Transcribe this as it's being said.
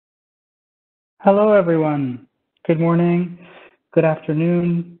Hello, everyone. Good morning, good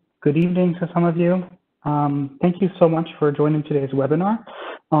afternoon, good evening to some of you. Thank you so much for joining today's webinar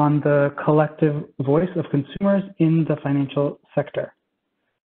on the collective voice of consumers in the financial sector.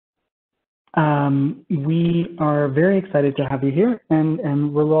 We are very excited to have you here,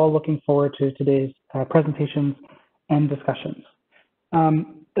 and we're all looking forward to today's presentations and discussions.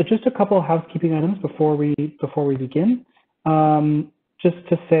 Just a couple of housekeeping items before we begin. Just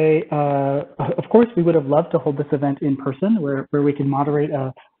to say, of course, we would have loved to hold this event in person where we can moderate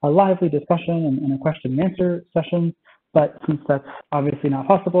a lively discussion and a question and answer session. But since that's obviously not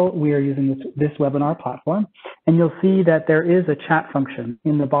possible, we are using this webinar platform. And you'll see that there is a chat function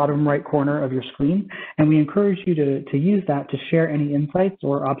in the bottom right corner of your screen. And we encourage you to use that to share any insights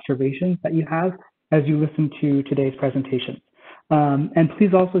or observations that you have as you listen to today's presentation. And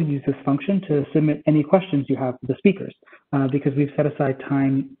please also use this function to submit any questions you have for the speakers, because we've set aside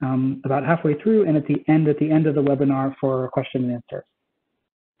time about halfway through and at the end of the webinar for question and answer.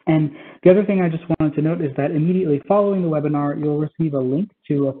 And the other thing I just wanted to note is that immediately following the webinar, you'll receive a link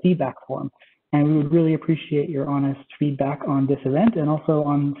to a feedback form. And we would really appreciate your honest feedback on this event and also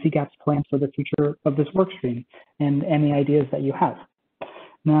on CGAP's plans for the future of this workstream and any ideas that you have.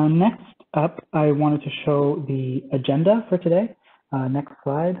 Now, next up, I wanted to show the agenda for today. Next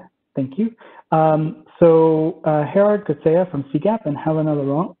slide. Thank you. Gerard Coetzee from CGAP and Helena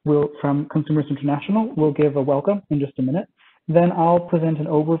Laurent from Consumers International will give a welcome in just a minute. Then I'll present an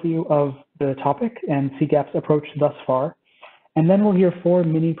overview of the topic and CGAP's approach thus far. And then we'll hear 4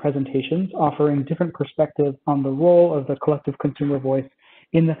 mini presentations offering different perspectives on the role of the collective consumer voice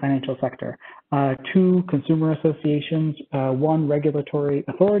in the financial sector. 2 consumer associations, 1 regulatory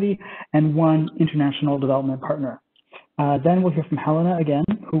authority, and 1 international development partner. Then we'll hear from Helena again,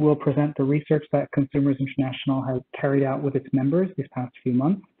 who will present the research that Consumers International has carried out with its members these past few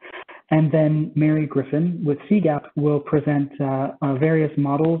months. And then Mary Griffin with CGAP will present various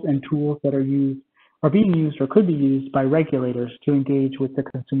models and tools that are being used or could be used by regulators to engage with the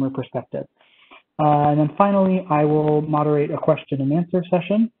consumer perspective. And then finally, I will moderate a question and answer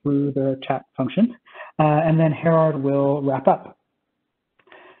session through the chat function. And then Gerard will wrap up.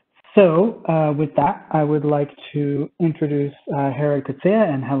 So with that, I would like to introduce Gerard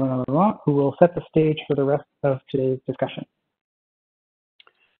Coetzee and Helena Laurent, who will set the stage for the rest of today's discussion.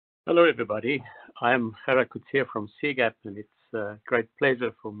 Hello, everybody. I'm Gerard Coetzee from CGAP, and it's a great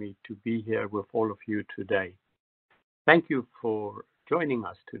pleasure for me to be here with all of you today. Thank you for joining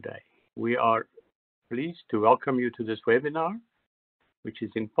us today. We are pleased to welcome you to this webinar, which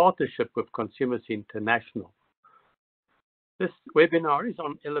is in partnership with Consumers International. This webinar is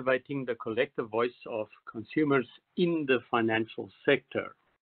on elevating the collective voice of consumers in the financial sector.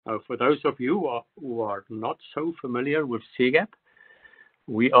 For those of you who are not so familiar with CGAP,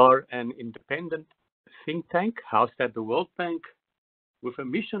 we are an independent think tank housed at the World Bank with a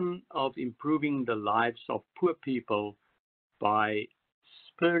mission of improving the lives of poor people by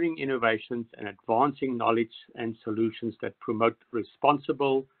spurring innovations and advancing knowledge and solutions that promote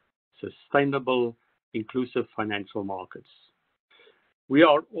responsible, sustainable, inclusive financial markets. We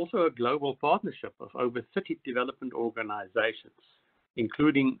are also a global partnership of over 30 development organizations,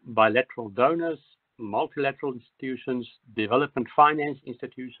 including bilateral donors, multilateral institutions, development finance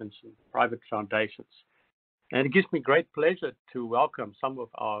institutions, and private foundations. And it gives me great pleasure to welcome some of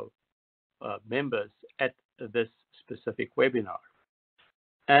our members at this specific webinar.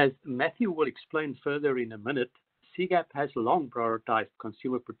 As Matthew will explain further in a minute, CGAP has long prioritized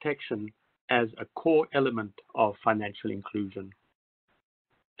consumer protection as a core element of financial inclusion.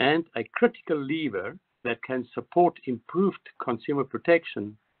 And a critical lever that can support improved consumer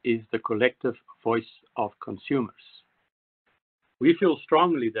protection is the collective voice of consumers. We feel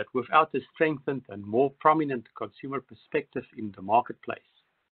strongly that without a strengthened and more prominent consumer perspective in the marketplace,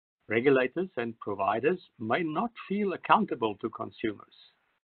 regulators and providers may not feel accountable to consumers,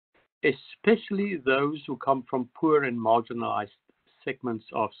 especially those who come from poor and marginalized segments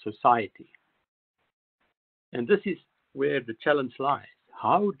of society. And this is where the challenge lies.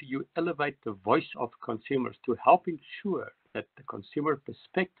 How do you elevate the voice of consumers to help ensure that the consumer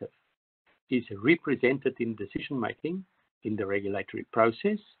perspective is represented in decision-making, in the regulatory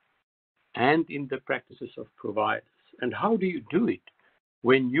process, and in the practices of providers? And how do you do it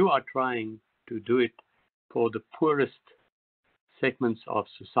when you are trying to do it for the poorest segments of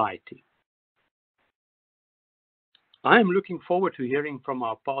society? I am looking forward to hearing from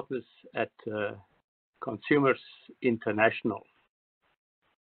our partners at Consumers International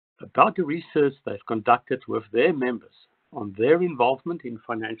about the research they've conducted with their members on their involvement in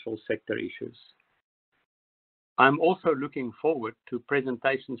financial sector issues. I'm also looking forward to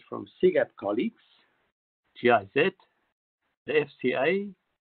presentations from CGAP colleagues, GIZ, the FCA,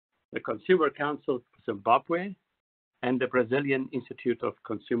 the Consumer Council of Zimbabwe, and the Brazilian Institute of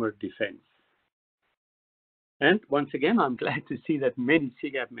Consumer Defense. And once again, I'm glad to see that many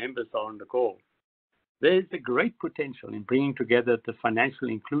CGAP members are on the call. There's a great potential in bringing together the financial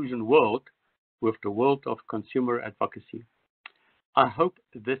inclusion world with the world of consumer advocacy. I hope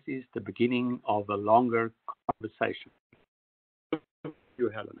this is the beginning of a longer conversation. You,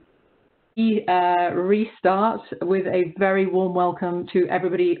 Helena. We restart with a very warm welcome to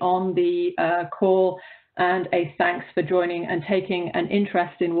everybody on the call, and a thanks for joining and taking an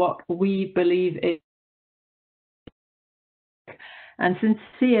interest in what we believe is, and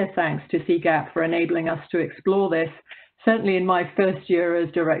sincere thanks to CGAP for enabling us to explore this, certainly in my first year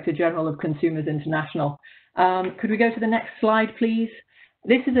as Director General of Consumers International. Could we go to the next slide, please?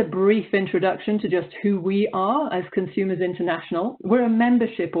 This is a brief introduction to just who we are as Consumers International. We're a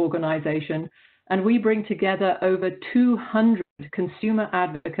membership organization, and we bring together over 200 consumer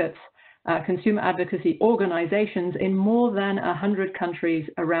advocates, consumer advocacy organizations in more than 100 countries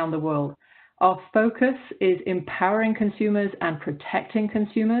around the world. Our focus is empowering consumers and protecting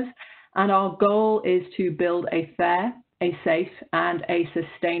consumers, and our goal is to build a fair, a safe, and a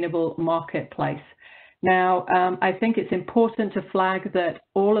sustainable marketplace. Now, I think it's important to flag that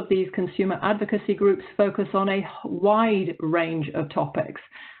all of these consumer advocacy groups focus on a wide range of topics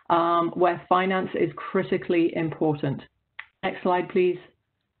where finance is critically important. Next slide, please.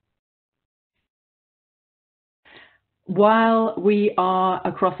 While we are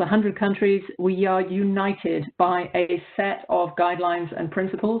across 100 countries, we are united by a set of guidelines and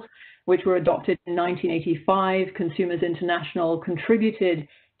principles which were adopted in 1985. Consumers International contributed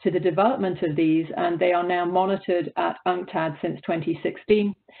to the development of these, and they are now monitored at UNCTAD since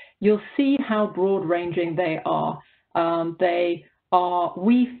 2016. You'll see how broad-ranging they are. They are,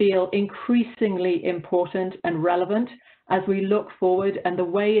 we feel, increasingly important and relevant as we look forward, and the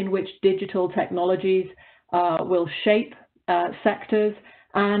way in which digital technologies will shape sectors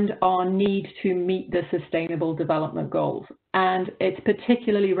and our need to meet the Sustainable Development Goals. And it's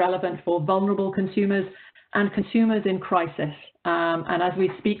particularly relevant for vulnerable consumers and consumers in crisis. And as we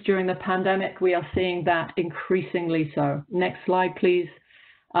speak during the pandemic, we are seeing that increasingly so. Next slide, please.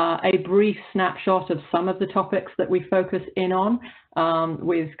 A brief snapshot of some of the topics that we focus in on,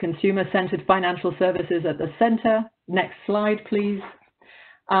 with consumer-centered financial services at the center. Next slide, please.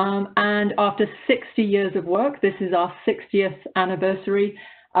 And after 60 years of work, this is our 60th anniversary,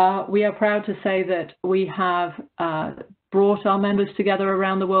 we are proud to say that we have brought our members together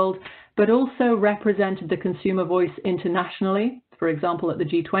around the world, but also represented the consumer voice internationally, for example, at the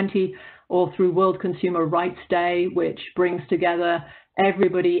G20, or through World Consumer Rights Day, which brings together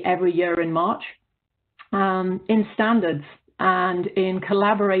everybody every year in March, in standards and in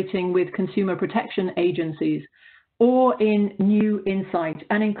collaborating with consumer protection agencies, or in new insight,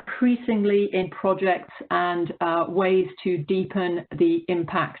 and increasingly in projects and ways to deepen the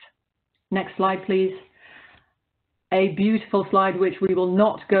impact. Next slide, please. A beautiful slide which we will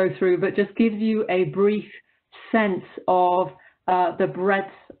not go through, but just gives you a brief sense of the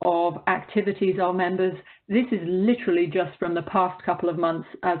breadth of activities our members. This is literally just from the past couple of months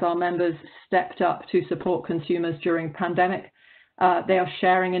as our members stepped up to support consumers during pandemic. They are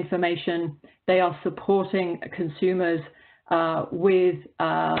sharing information. They are supporting consumers with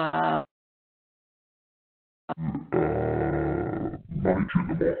managing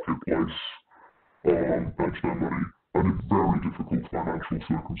the marketplace, manage their money, and in very difficult financial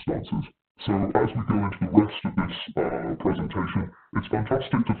circumstances. So as we go into the rest of this presentation, it's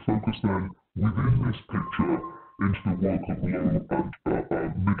fantastic to focus then within this picture into the work of low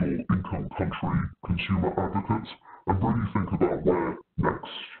and middle income country consumer advocates, and really think about where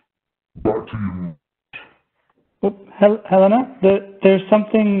next. Back to you. Oh, Helena, there's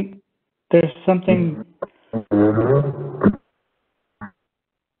something.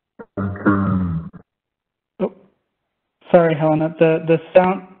 Oh, sorry, Helena. The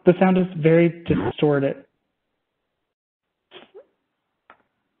sound is very distorted.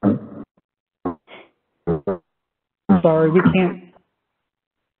 Sorry, we can't.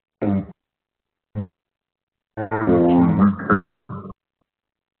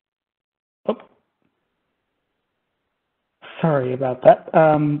 Oh. Sorry about that.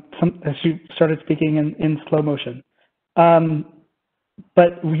 She started speaking in slow motion.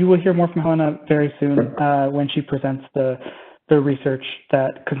 But you will hear more from Helena very soon when she presents the research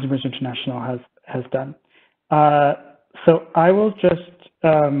that Consumers International has done. So I will just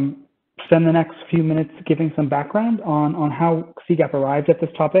spend the next few minutes giving some background on how CGAP arrived at this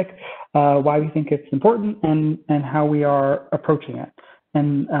topic, why we think it's important, and how we are approaching it.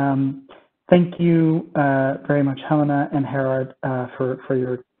 And thank you very much, Helena and Gerard,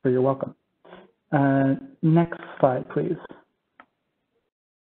 for your welcome. Next slide, please.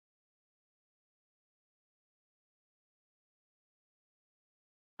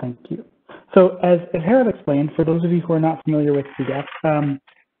 Thank you. So as Gerard explained, for those of you who are not familiar with CGAP,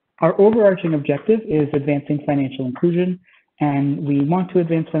 our overarching objective is advancing financial inclusion, and we want to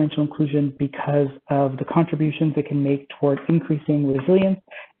advance financial inclusion because of the contributions it can make toward increasing resilience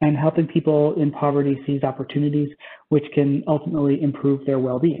and helping people in poverty seize opportunities, which can ultimately improve their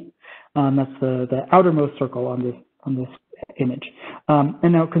well-being. That's the outermost circle on this image.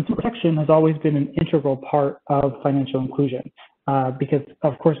 And now consumer protection has always been an integral part of financial inclusion. Because,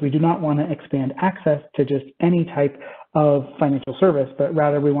 of course, we do not want to expand access to just any type of financial service, but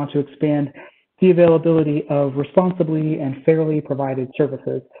rather we want to expand the availability of responsibly and fairly provided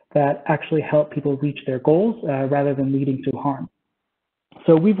services that actually help people reach their goals rather than leading to harm.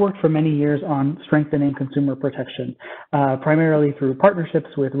 So we've worked for many years on strengthening consumer protection, primarily through partnerships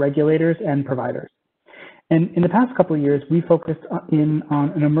with regulators and providers. And in the past couple of years, we focused in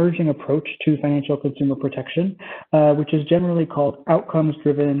on an emerging approach to financial consumer protection, which is generally called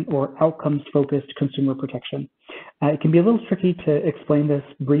outcomes-driven or outcomes-focused consumer protection. It can be a little tricky to explain this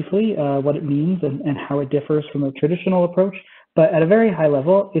briefly, what it means and how it differs from a traditional approach, but at a very high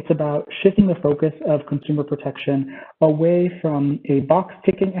level, it's about shifting the focus of consumer protection away from a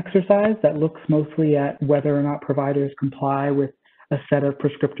box-ticking exercise that looks mostly at whether or not providers comply with a set of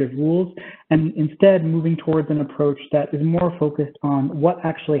prescriptive rules, and instead moving towards an approach that is more focused on what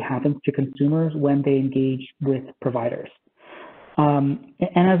actually happens to consumers when they engage with providers.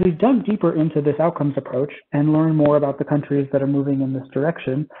 And as we dug deeper into this outcomes approach and learn more about the countries that are moving in this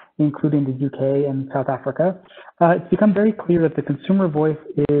direction, including the UK and South Africa, it's become very clear that the consumer voice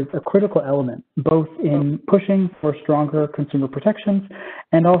is a critical element, both in pushing for stronger consumer protections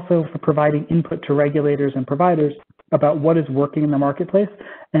and also for providing input to regulators and providers about what is working in the marketplace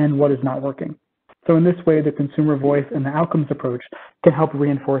and what is not working. So in this way, the consumer voice and the outcomes approach can help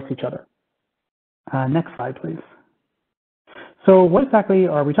reinforce each other. Next slide, please. So what exactly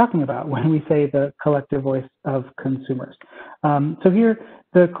are we talking about when we say the collective voice of consumers? So here,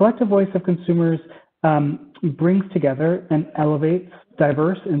 the collective voice of consumers brings together and elevates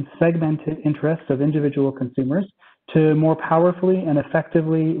diverse and segmented interests of individual consumers to more powerfully and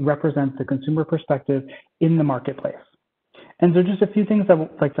effectively represent the consumer perspective in the marketplace. And so just a few things I would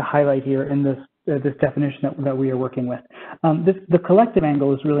like to highlight here in this definition that we are working with. The collective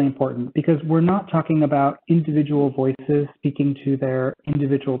angle is really important because we're not talking about individual voices speaking to their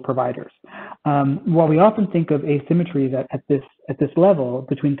individual providers. While we often think of asymmetries at this level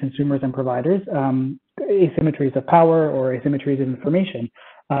between consumers and providers, asymmetries of power or asymmetries of information,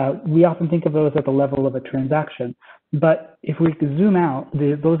 we often think of those at the level of a transaction. But if we zoom out,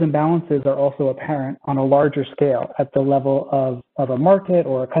 those imbalances are also apparent on a larger scale at the level of a market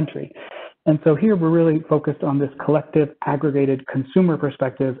or a country. And so here we're really focused on this collective aggregated consumer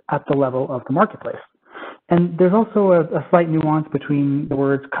perspective at the level of the marketplace. And there's also a slight nuance between the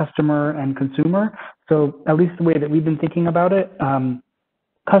words customer and consumer. So at least the way that we've been thinking about it,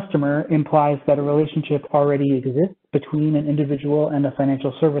 customer implies that a relationship already exists between an individual and a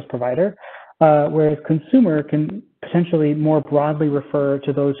financial service provider, whereas consumer can potentially more broadly refer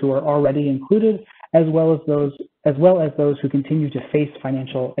to those who are already included, as well as those who continue to face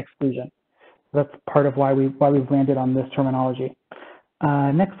financial exclusion. That's part of why we've landed on this terminology.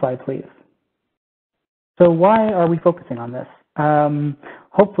 Next slide, please. So why are we focusing on this?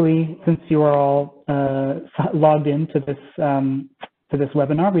 Hopefully, since you are all logged into this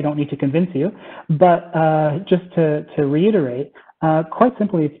webinar, we don't need to convince you. But just to reiterate, quite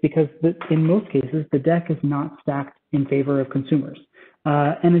simply, it's because in most cases, the deck is not stacked in favor of consumers.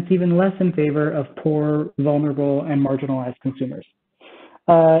 And it's even less in favor of poor, vulnerable, and marginalized consumers.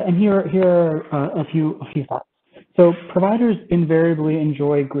 And here are a few thoughts. So providers invariably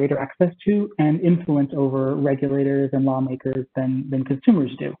enjoy greater access to and influence over regulators and lawmakers than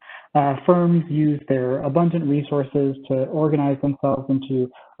consumers do. Firms use their abundant resources to organize themselves into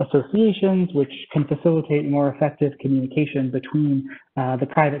associations, which can facilitate more effective communication between the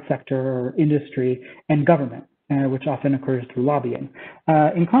private sector or industry and government, which often occurs through lobbying.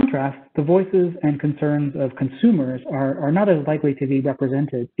 In contrast, the voices and concerns of consumers are not as likely to be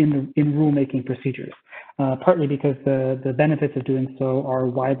represented in rulemaking procedures, partly because the benefits of doing so are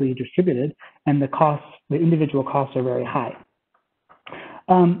widely distributed and the individual costs are very high.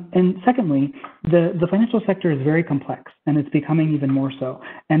 And secondly, the financial sector is very complex, and it's becoming even more so.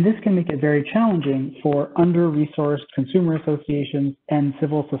 And this can make it very challenging for under-resourced consumer associations and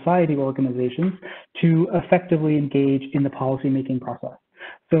civil society organizations to effectively engage in the policymaking process.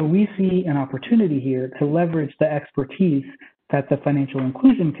 So we see an opportunity here to leverage the expertise that the financial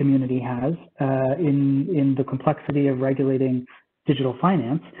inclusion community has in the complexity of regulating digital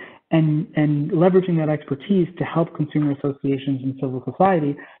finance, and leveraging that expertise to help consumer associations and civil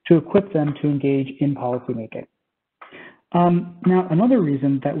society to equip them to engage in policymaking. Now, another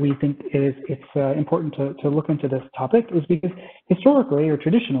reason that we think it's important to look into this topic is because historically or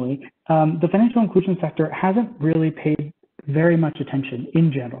traditionally, the financial inclusion sector hasn't really paid very much attention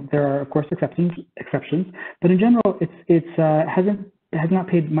in general. There are, of course, exceptions, but in general, it has not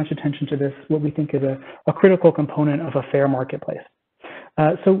paid much attention to this, what we think is a critical component of a fair marketplace.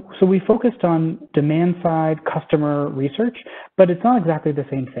 So we focused on demand-side customer research, but it's not exactly the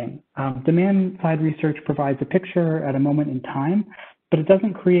same thing. Demand-side research provides a picture at a moment in time, but it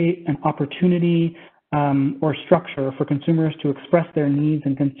doesn't create an opportunity or structure for consumers to express their needs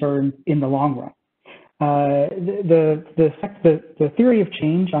and concerns in the long run. The theory of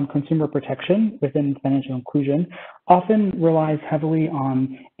change on consumer protection within financial inclusion often relies heavily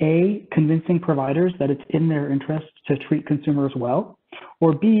on A, convincing providers that it's in their interest to treat consumers well,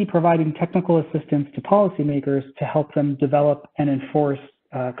 or B, providing technical assistance to policymakers to help them develop and enforce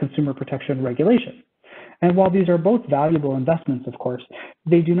consumer protection regulation. And while these are both valuable investments, of course,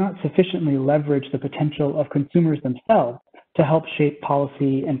 they do not sufficiently leverage the potential of consumers themselves to help shape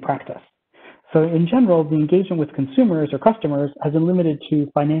policy and practice. So in general, the engagement with consumers or customers has been limited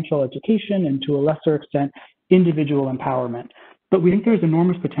to financial education and to a lesser extent, individual empowerment. But we think there's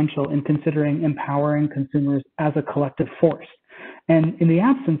enormous potential in considering empowering consumers as a collective force. And in the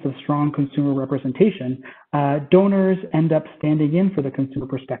absence of strong consumer representation, donors end up standing in for the consumer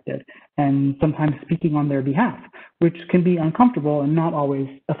perspective and sometimes speaking on their behalf, which can be uncomfortable and not always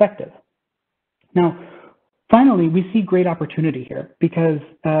effective. Now, finally, we see great opportunity here because,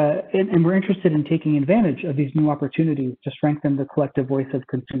 and we're interested in taking advantage of these new opportunities to strengthen the collective voice of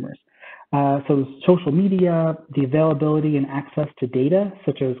consumers. So social media, the availability and access to data,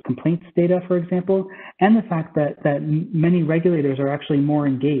 such as complaints data, for example, and the fact that many regulators are actually more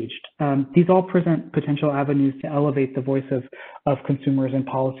engaged. These all present potential avenues to elevate the voice of consumers in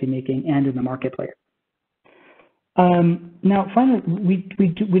policymaking and in the marketplace. Now, finally,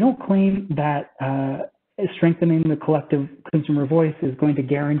 we don't claim that strengthening the collective consumer voice is going to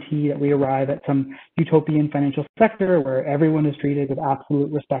guarantee that we arrive at some utopian financial sector where everyone is treated with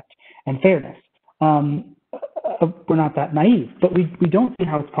absolute respect and fairness. We're not that naive, but we don't see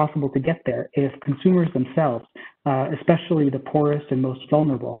how it's possible to get there if consumers themselves, especially the poorest and most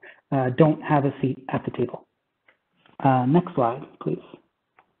vulnerable, don't have a seat at the table. Next slide, please.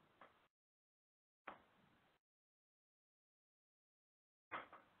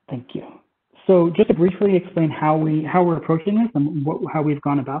 Thank you. So just to briefly explain how we're approaching this and how we've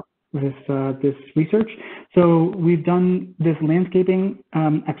gone about this research. So we've done this landscaping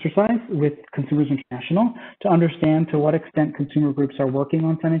exercise with Consumers International to understand to what extent consumer groups are working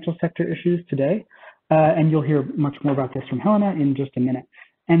on financial sector issues today. And you'll hear much more about this from Helena in just a minute.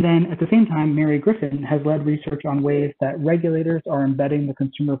 And then at the same time, Mary Griffin has led research on ways that regulators are embedding the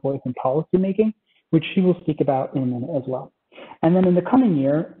consumer voice in policymaking, which she will speak about in a minute as well. And then in the coming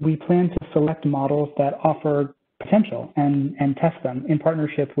year, we plan to select models that offer potential and test them in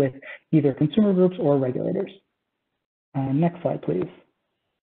partnership with either consumer groups or regulators. Next slide, please.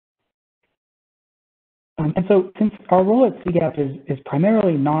 And so since our role at CGAP is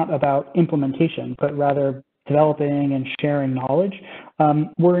primarily not about implementation, but rather developing and sharing knowledge,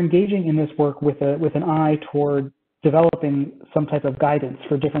 we're engaging in this work with an eye toward developing some type of guidance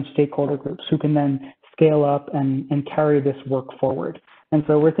for different stakeholder groups who can then scale up and carry this work forward. And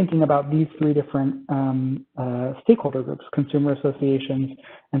so we're thinking about these three different stakeholder groups: consumer associations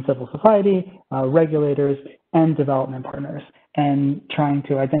and civil society, regulators, and development partners, and trying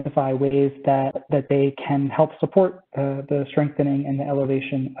to identify ways that they can help support the strengthening and the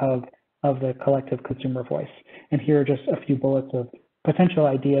elevation of the collective consumer voice. And here are just a few bullets of potential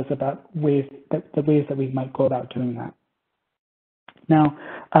ideas about ways that we might go about doing that.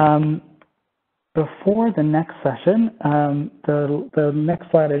 Now, before the next session, the next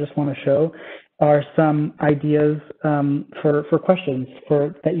slide I just want to show are some ideas for questions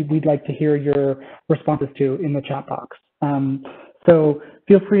that we'd like to hear your responses to in the chat box. So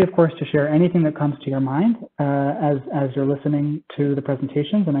feel free, of course, to share anything that comes to your mind as you're listening to the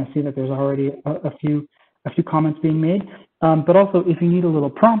presentations. And I see that there's already a few a few comments being made. But also, if you need a little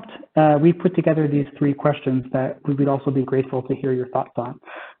prompt, we put together these 3 questions that we would also be grateful to hear your thoughts on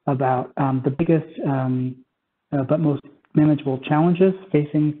about the biggest but most manageable challenges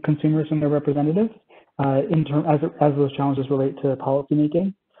facing consumers and their representatives as those challenges relate to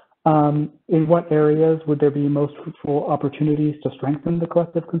policymaking. In what areas would there be most fruitful opportunities to strengthen the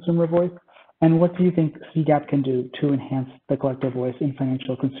collective consumer voice? And what do you think CGAP can do to enhance the collective voice in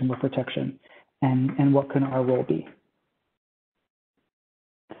financial consumer protection? And what can our role be?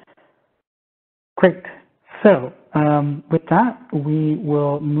 Great. So with that, we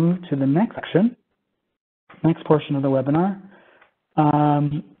will move to the next section, next portion of the webinar.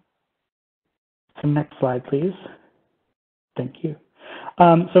 So next slide, please. Thank you.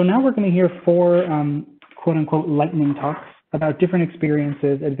 So now we're going to hear 4 quote unquote lightning talks about different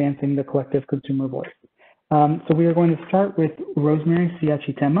experiences advancing the collective consumer voice. So we are going to start with Rosemary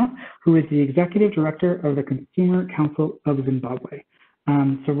Siachitema, who is the Executive Director of the Consumer Council of Zimbabwe.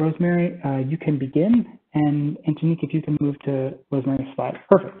 So Rosemary, you can begin, and Tanique, if you can move to Rosemary's slide.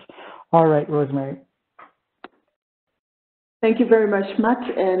 Perfect. All right, Rosemary. Thank you very much, Matt,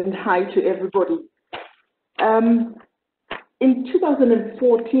 and hi to everybody. In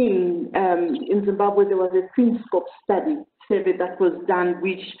 2014, in Zimbabwe, there was a FinScope survey that was done,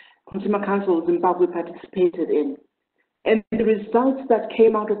 which Consumer Council of Zimbabwe participated in. And the results that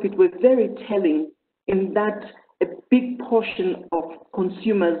came out of it were very telling, in that a big portion of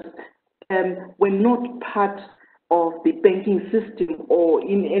consumers were not part of the banking system or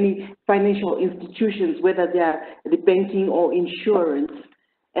in any financial institutions, whether they are the banking or insurance.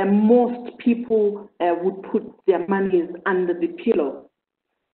 And most people would put their monies under the pillow.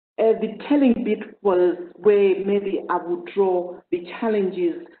 The telling bit was where maybe I would draw the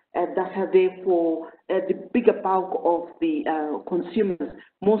challenges that are there for the bigger bulk of the consumers,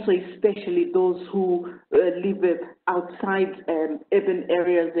 mostly especially those who live outside urban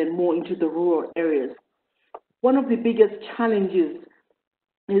areas and more into the rural areas. One of the biggest challenges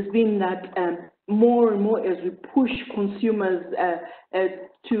has been that more and more as we push consumers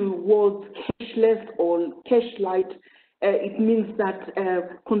towards cashless or cash light, it means that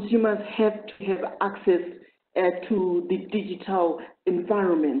consumers have to have access to the digital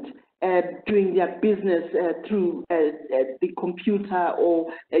environment, doing their business through the computer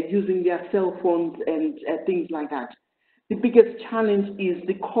or using their cell phones and things like that. The biggest challenge is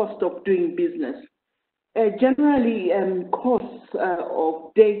the cost of doing business. Generally, costs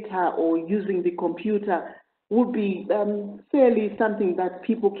of data or using the computer would be fairly something that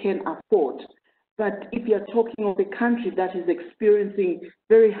people can afford. But if you're talking of a country that is experiencing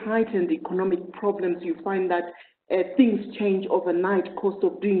very heightened economic problems, you find that things change overnight. Cost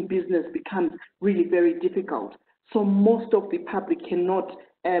of doing business becomes really very difficult. So most of the public cannot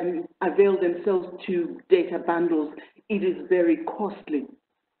avail themselves to data bundles. It is very costly.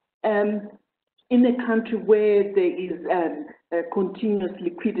 In a country where there is a continuous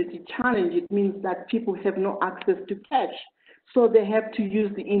liquidity challenge, it means that people have no access to cash. So they have to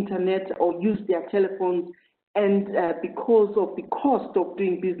use the internet or use their telephones. And because of the cost of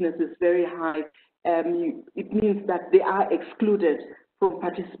doing business is very high, it means that they are excluded from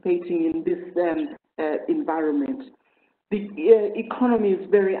participating in this environment. The economy is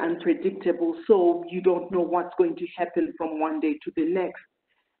very unpredictable, so you don't know what's going to happen from one day to the next.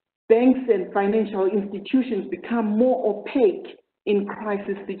 Banks and financial institutions become more opaque in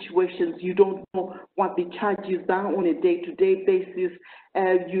crisis situations. You don't know what the charges are on a day-to-day basis.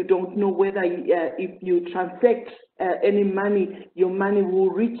 You don't know whether if you transact any money, your money will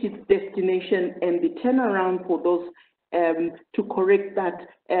reach its destination, and the turnaround for those to correct that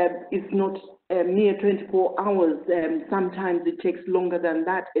is not near 24 hours. Sometimes it takes longer than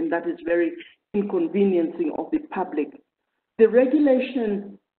that, and that is very inconveniencing of the public. The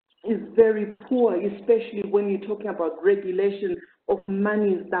regulation is very poor, especially when you're talking about regulation of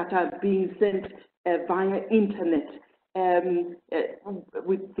monies that are being sent via internet,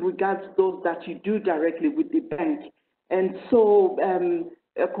 with regards to those that you do directly with the bank. And so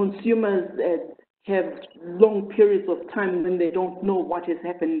consumers have long periods of time when they don't know what has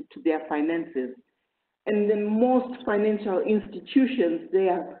happened to their finances. And then most financial institutions,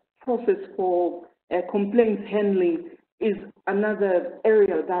 their process for complaints handling is another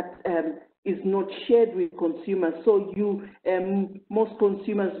area that is not shared with consumers. So most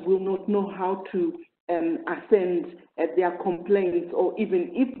consumers will not know how to ascend their complaints, or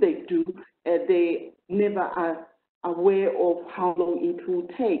even if they do, they never are aware of how long it will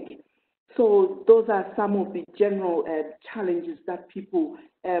take. So those are some of the general challenges that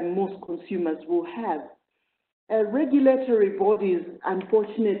most consumers will have. Regulatory bodies,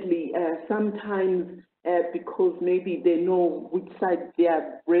 unfortunately, sometimes because maybe they know which side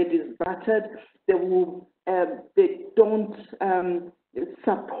their bread is buttered. They don't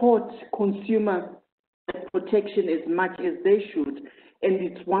support consumer protection as much as they should, and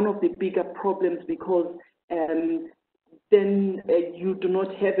it's one of the bigger problems because then you do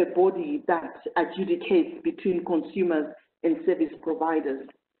not have a body that adjudicates between consumers and service providers.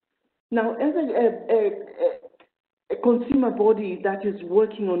 Now, as a consumer body that is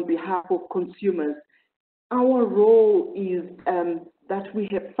working on behalf of consumers, our role is that we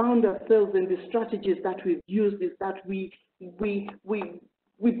have found ourselves, and the strategies that we've used is that we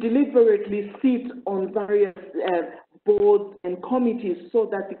deliberately sit on various boards and committees so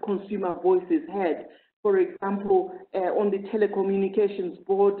that the consumer voice is heard. For example, on the telecommunications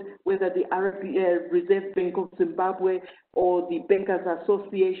board, whether the Reserve Bank of Zimbabwe or the Bankers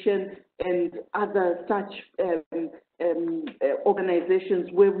Association and other such organizations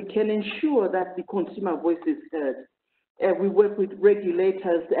where we can ensure that the consumer voice is heard. We work with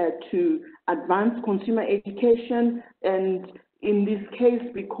regulators to advance consumer education, and in this case,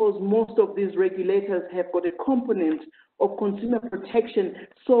 because most of these regulators have got a component of consumer protection,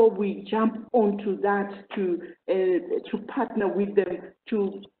 so we jump onto that to partner with them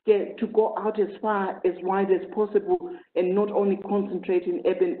to go out as far as wide as possible and not only concentrate in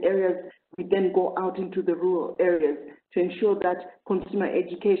urban areas. We then go out into the rural areas to ensure that consumer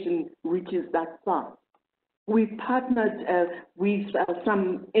education reaches that far. We've partnered with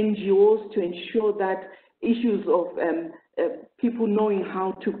some NGOs to ensure that issues of people knowing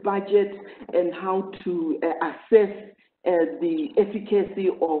how to budget and how to assess the efficacy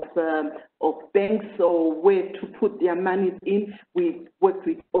of banks or where to put their money in. We work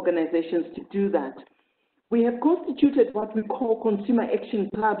with organizations to do that. We have constituted what we call consumer action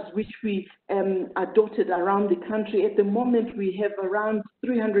clubs, which we adopted around the country. At the moment, we have around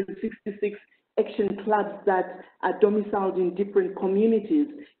 366 action clubs that are domiciled in different communities,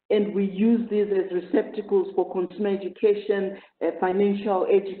 and we use these as receptacles for consumer education, financial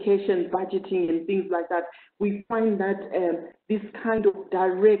education, budgeting, and things like that. We find that this kind of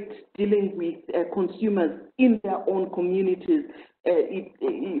direct dealing with consumers in their own communities,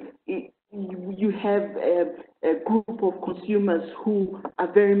 you have a group of consumers who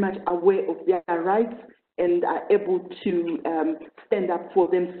are very much aware of their rights and are able to stand up for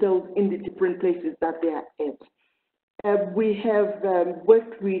themselves in the different places that they are at. We have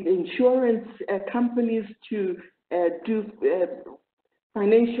worked with insurance companies to do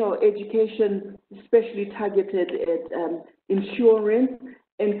financial education, especially targeted at insurance.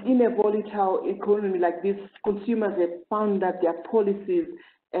 And in a volatile economy like this, consumers have found that their policies,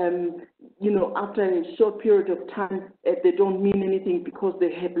 after a short period of time, they don't mean anything because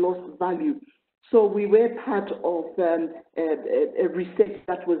they have lost value. So we were part of a research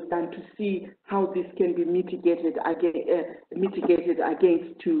that was done to see how this can be mitigated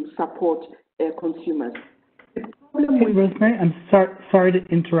against to support consumers. Hey, Rosemary, I'm sorry to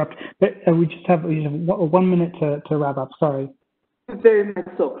interrupt, but we just have 1 minute to wrap up. Sorry. Very much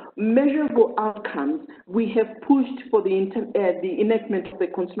so. Measurable outcomes. We have pushed for the enactment of the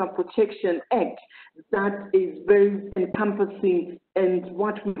Consumer Protection Act that is very encompassing, and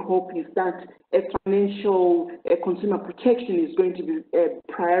what we hope is that financial consumer protection is going to be a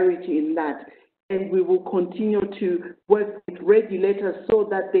priority in that. And we will continue to work with regulators so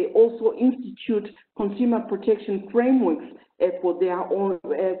that they also institute consumer protection frameworks for their own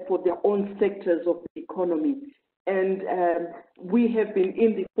sectors of the economy. And we have been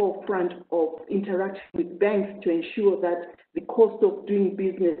in the forefront of interaction with banks to ensure that the cost of doing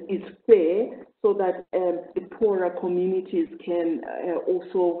business is fair so that the poorer communities can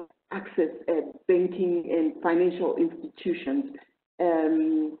also access banking and financial institutions.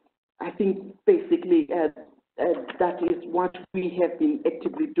 I think basically that is what we have been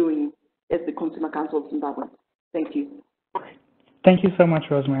actively doing as the Consumer Council of Zimbabwe. Thank you. Thank you so much,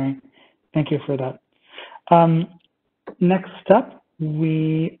 Rosemary. Thank you for that. Next up,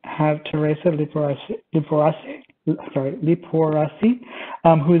 we have Teresa Liporasi,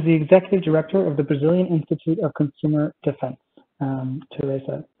 who is the Executive Director of the Brazilian Institute of Consumer Defense.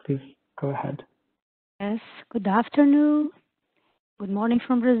 Teresa, please go ahead. Yes, good afternoon. Good morning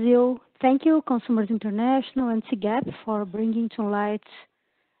from Brazil. Thank you, Consumers International and SIGAP, for bringing to light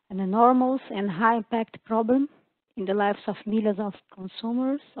an enormous and high-impact problem in the lives of millions of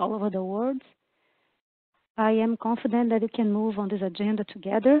consumers all over the world. I am confident that we can move on this agenda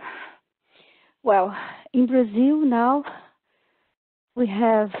together. Well, in Brazil now, we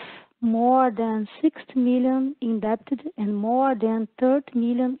have more than 60 million indebted and more than 30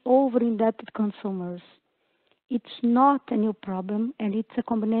 million over-indebted consumers. it's not a new problem, and it's a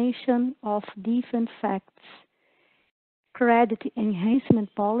combination of different facts. Credit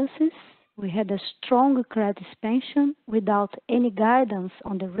enhancement policies. We had a strong credit expansion without any guidance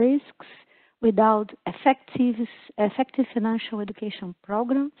on the risks, without effective financial education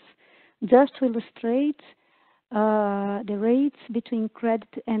programs. Just to illustrate, the rates between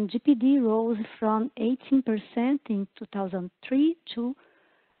credit and GPD rose from 18% in 2003 to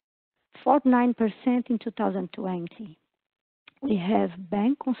 49% in 2020. We have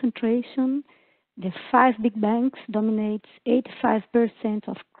bank concentration. The 5 big banks dominate 85%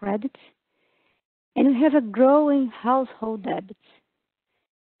 of credit, and we have a growing household debt.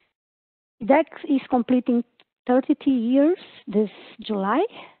 IDEX is completing 32 years this July,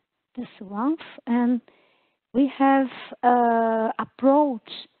 this month, and we have been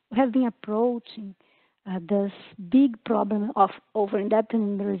approaching this big problem of over-indebtedness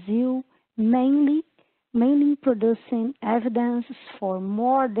in Brazil, mainly producing evidence for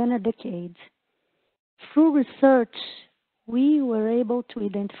more than a decade. Through research, we were able to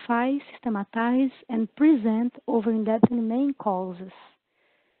identify, systematize, and present over-indebtedness main causes.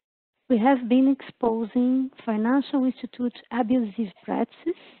 We have been exposing financial institute abusive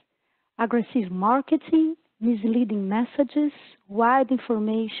practices, aggressive marketing, misleading messages, wide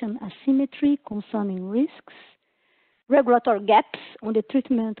information asymmetry concerning risks, regulatory gaps on the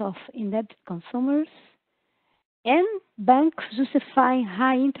treatment of indebted consumers, and banks justifying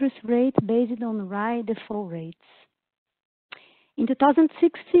high interest rates based on high default rates. In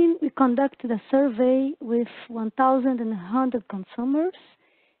 2016, we conducted a survey with 1,100 consumers.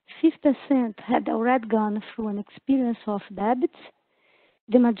 50% had already gone through an experience of debt.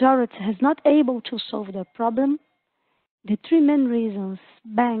 The majority has not able to solve their problem. The 3 main reasons: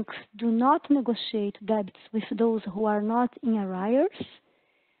 banks do not negotiate debts with those who are not in arrears.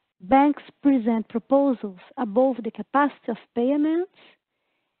 Banks present proposals above the capacity of payments,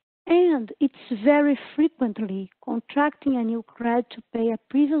 and it's very frequently contracting a new credit to pay a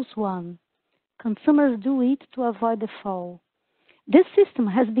previous one. Consumers do it to avoid default. This system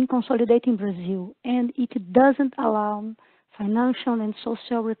has been consolidating in Brazil, and it doesn't allow financial and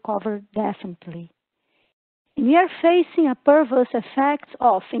social recovery definitely. And we are facing a perverse effect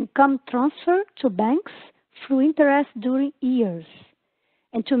of income transfer to banks through interest during years.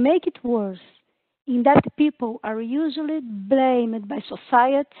 And to make it worse, indebted people are usually blamed by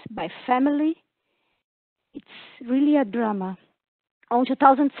society, by family. It's really a drama. In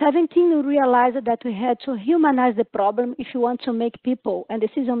 2017, we realized that we had to humanize the problem if we want to make people and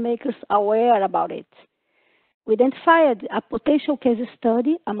decision makers aware about it. We identified a potential case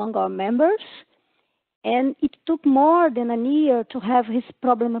study among our members, and it took more than a year to have his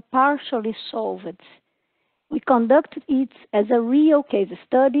problem partially solved. We conducted it as a real case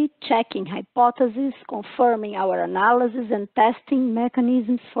study, checking hypotheses, confirming our analysis, and testing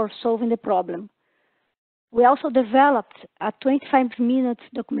mechanisms for solving the problem. We also developed a 25-minute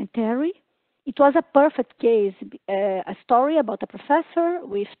documentary. It was a perfect case, a story about a professor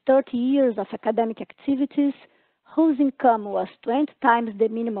with 30 years of academic activities, whose income was 20 times the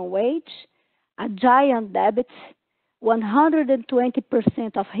minimum wage, a giant debt,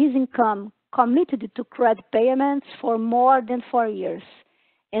 120% of his income committed to credit payments for more than 4 years,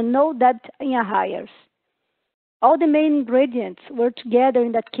 and no debt in arrears. All the main ingredients were together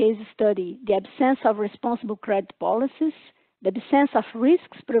in that case study: the absence of responsible credit policies, the absence of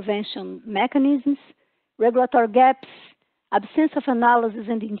risks prevention mechanisms, regulatory gaps, absence of analysis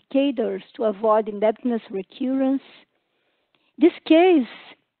and indicators to avoid indebtedness recurrence. This case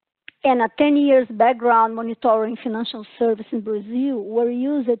and a 10 years background monitoring financial service in Brazil were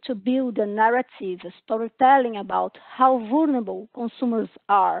used to build a narrative, a storytelling about how vulnerable consumers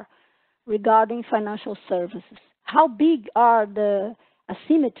are regarding financial services. How big are the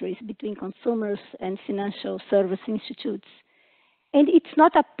asymmetries between consumers and financial service institutes? And it's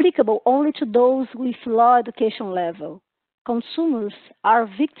not applicable only to those with low education level. Consumers are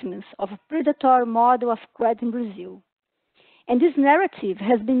victims of a predatory model of credit in Brazil. And this narrative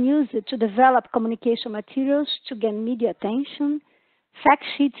has been used to develop communication materials to gain media attention, fact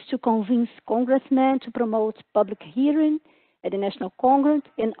sheets to convince congressmen to promote public hearing at the National Congress,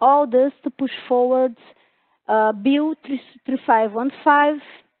 and all this to push forward Bill 3515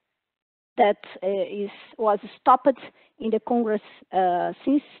 that was stopped in the Congress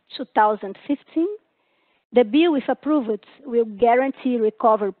since 2015. The bill, if approved, will guarantee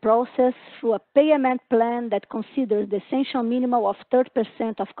recovery process through a payment plan that considers the essential minimum of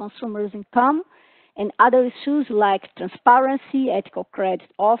 30% of consumers' income and other issues like transparency, ethical credit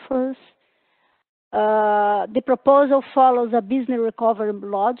offers. The proposal follows a business recovery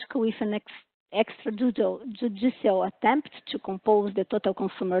logic with an extrajudicial attempt to compose the total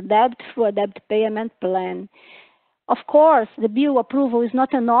consumer debt through a debt payment plan. Of course, the bill approval is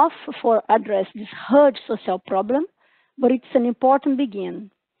not enough for address this huge social problem, but it's an important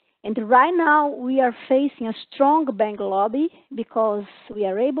begin. And right now, we are facing a strong bank lobby because we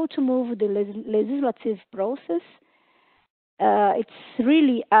are able to move the legislative process. It's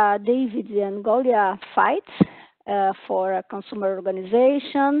really a David and Goliath fight for a consumer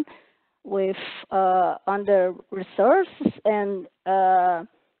organization with under resources, and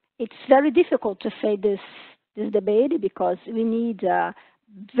it's very difficult to say this debate because we need a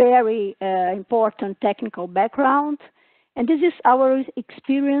very important technical background. And this is our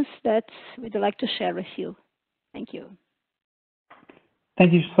experience that we'd like to share with you. Thank you.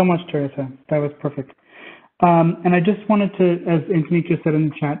 Thank you so much, Teresa. That was perfect. And I just wanted to, as Anthony just said in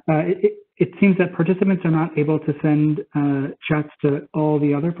the chat, it seems that participants are not able to send chats to all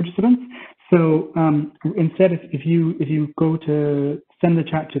the other participants. So instead, if you go to send the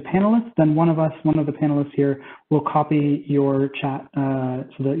chat to panelists, then one of the panelists here, will copy your chat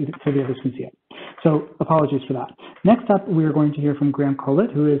so the others can see it. So apologies for that. Next up, we are going to hear from Graham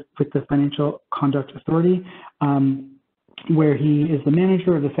Collett, who is with the Financial Conduct Authority, where he is the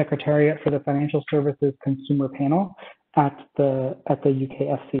manager of the Secretariat for the Financial Services Consumer Panel at the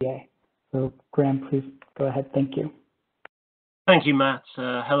UK FCA. So Graham, please go ahead. Thank you. Thank you, Matt.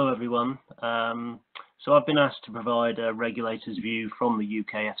 Hello, everyone. So I've been asked to provide a regulator's view from the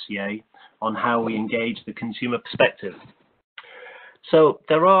UK FCA on how we engage the consumer perspective. So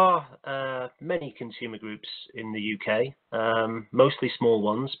there are many consumer groups in the UK, mostly small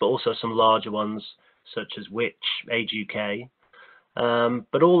ones, but also some larger ones such as Which, Age UK.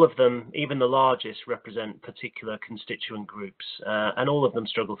 But all of them, even the largest, represent particular constituent groups, and all of them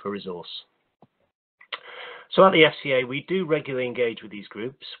struggle for resource. So at the FCA, we do regularly engage with these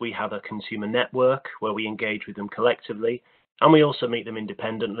groups. We have a consumer network where we engage with them collectively, and we also meet them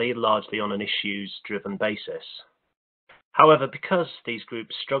independently, largely on an issues-driven basis. However, because these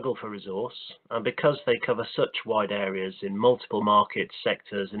groups struggle for resource, and because they cover such wide areas in multiple markets,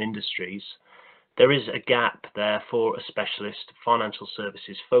 sectors, and industries, there is a gap there for a specialist financial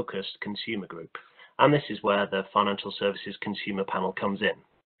services focused consumer group, and this is where the Financial Services Consumer Panel comes in.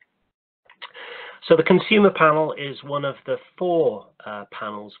 So the Consumer Panel is one of the 4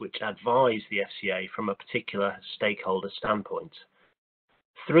 panels which advise the FCA from a particular stakeholder standpoint.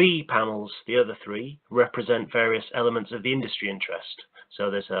 3 panels, the other 3, represent various elements of the industry interest. So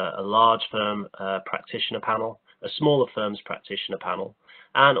there's a large firm practitioner panel, a smaller firms practitioner panel,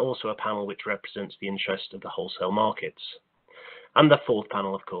 and also a panel which represents the interest of the wholesale markets. And the 4th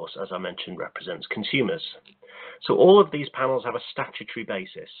panel, of course, as I mentioned, represents consumers. So all of these panels have a statutory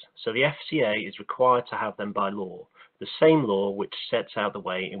basis. So the FCA is required to have them by law, the same law which sets out the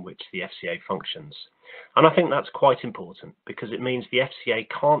way in which the FCA functions. And I think that's quite important because it means the FCA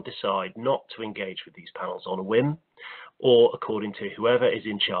can't decide not to engage with these panels on a whim or according to whoever is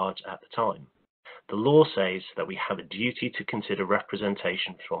in charge at the time. The law says that we have a duty to consider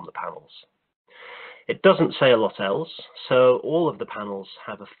representation from the panels. It doesn't say a lot else, so all of the panels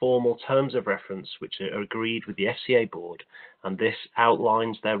have a formal terms of reference which are agreed with the FCA board, and this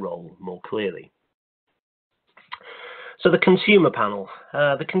outlines their role more clearly. So the Consumer Panel.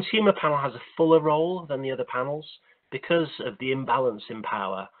 The Consumer Panel has a fuller role than the other panels because of the imbalance in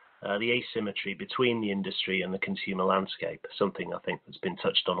power, the asymmetry between the industry and the consumer landscape, something I think that's been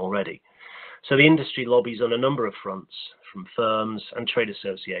touched on already. So the industry lobbies on a number of fronts, from firms and trade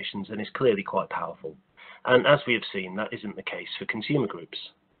associations, and is clearly quite powerful. And as we have seen, that isn't the case for consumer groups.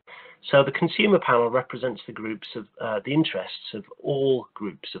 So the Consumer Panel represents the groups of the interests of all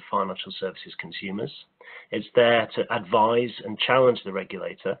groups of financial services consumers. It's there to advise and challenge the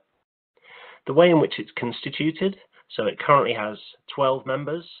regulator. The way in which it's constituted, so it currently has 12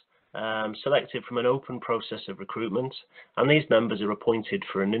 members, selected from an open process of recruitment, and these members are appointed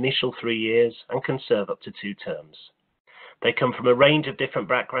for an initial 3 years and can serve up to 2 terms. They come from a range of different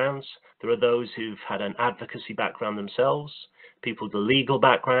backgrounds. There are those who've had an advocacy background themselves, people with a legal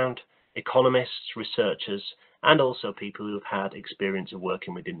background, economists, researchers, and also people who have had experience of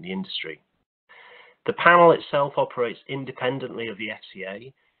working within the industry. The panel itself operates independently of the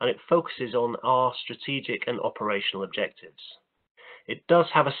FCA, and it focuses on our strategic and operational objectives. It does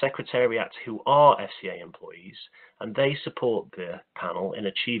have a secretariat who are FCA employees, and they support the panel in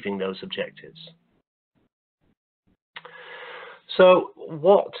achieving those objectives. So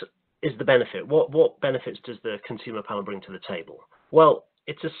what is the benefit? What benefits does the Consumer Panel bring to the table? Well,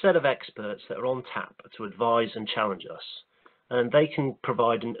 it's a set of experts that are on tap to advise and challenge us. and they can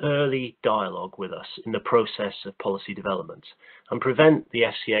provide an early dialogue with us in the process of policy development and prevent the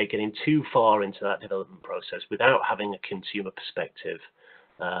FCA getting too far into that development process without having a consumer perspective,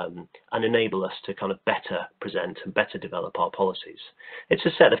 and enable us to kind of better present and better develop our policies. It's a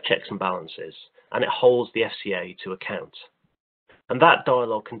set of checks and balances, and it holds the FCA to account. And that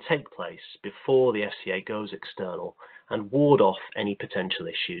dialogue can take place before the FCA goes external and ward off any potential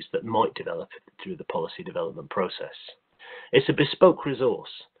issues that might develop through the policy development process. It's a bespoke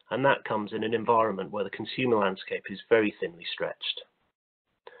resource, and that comes in an environment where the consumer landscape is very thinly stretched.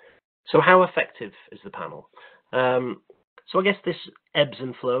 So how effective is the panel? So I guess this ebbs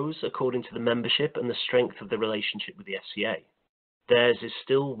and flows according to the membership and the strength of the relationship with the FCA. Theirs is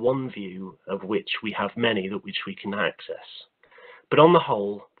still one view of which we have many that which we can access. But on the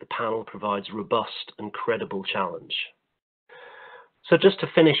whole, the panel provides robust and credible challenge. So just to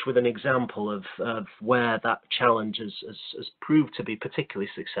finish with an example of where that challenge has proved to be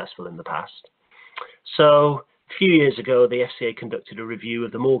particularly successful in the past. So a few years ago, the FCA conducted a review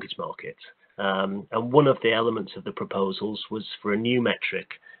of the mortgage market. And one of the elements of the proposals was for a new metric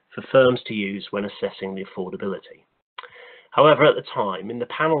for firms to use when assessing the affordability. However, at the time, in the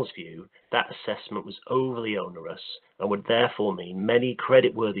panel's view, that assessment was overly onerous and would therefore mean many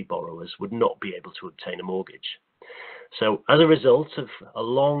creditworthy borrowers would not be able to obtain a mortgage. So as a result of a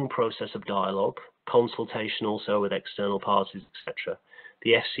long process of dialogue, consultation also with external parties, etc.,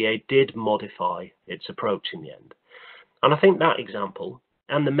 the FCA did modify its approach in the end. And I think that example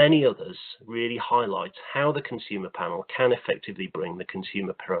and the many others really highlight how the consumer panel can effectively bring the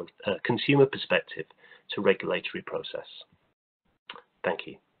consumer perspective to regulatory process. Thank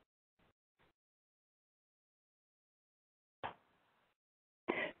you.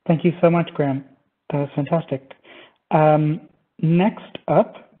 Thank you so much, Graham. That was fantastic. Next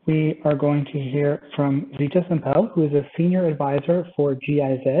up, we are going to hear from Zita Sempel, who is a senior advisor for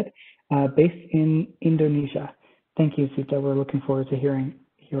GIZ based in Indonesia. Thank you, Zita. We're looking forward to hearing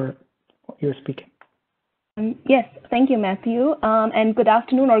your speaking. Yes, thank you, Matthew. And good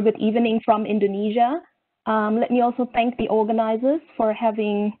afternoon or good evening from Indonesia. Let me also thank the organizers for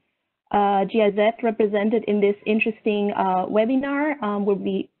having GIZ represented in this interesting webinar. We'll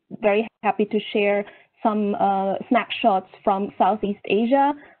be very happy to share some snapshots from Southeast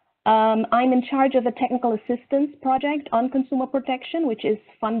Asia. I'm in charge of a technical assistance project on consumer protection, which is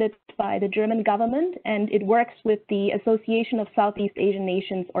funded by the German government, and it works with the Association of Southeast Asian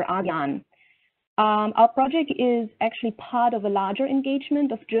Nations, or ASEAN. Our project is actually part of a larger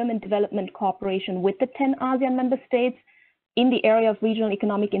engagement of German development cooperation with the 10 ASEAN member states in the area of regional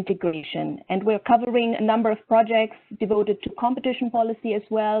economic integration. And we're covering a number of projects devoted to competition policy as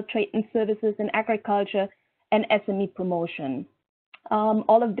well, trade and services and agriculture, and SME promotion.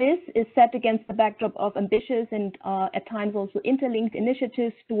 All of this is set against the backdrop of ambitious and at times also interlinked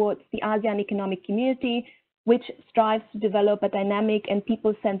initiatives towards the ASEAN Economic Community, which strives to develop a dynamic and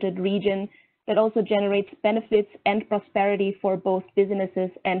people-centered region that also generates benefits and prosperity for both businesses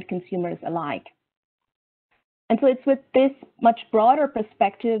and consumers alike. And so it's with this much broader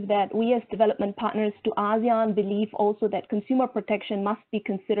perspective that we as development partners to ASEAN believe also that consumer protection must be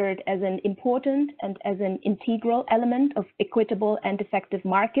considered as an important and as an integral element of equitable and effective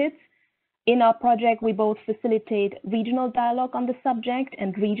markets. In our project, we both facilitate regional dialogue on the subject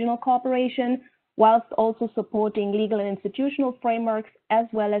and regional cooperation, whilst also supporting legal and institutional frameworks as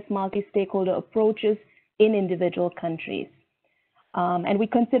well as multi-stakeholder approaches in individual countries. And we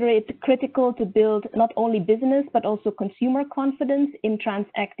consider it critical to build not only business, but also consumer confidence in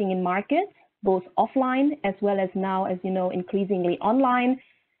transacting in markets, both offline as well as now, as you know, increasingly online.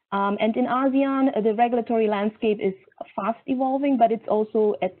 And in ASEAN, the regulatory landscape is fast evolving, but it's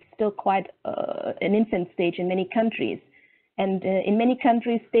also at still quite an infant stage in many countries. And in many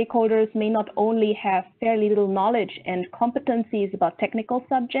countries, stakeholders may not only have fairly little knowledge and competencies about technical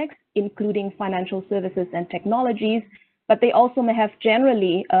subjects, including financial services and technologies, but they also may have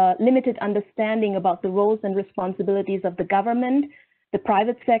generally limited understanding about the roles and responsibilities of the government, the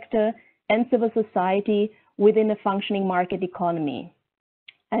private sector, and civil society within a functioning market economy.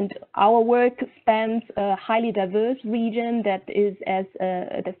 And our work spans a highly diverse region that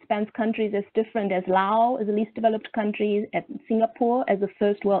spans countries as different as Laos as a least developed country, and Singapore as a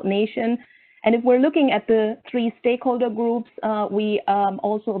first world nation. And if we're looking at the three stakeholder groups, we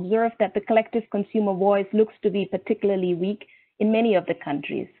also observe that the collective consumer voice looks to be particularly weak in many of the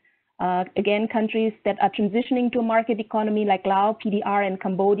countries. Again, countries that are transitioning to a market economy like Laos, PDR, and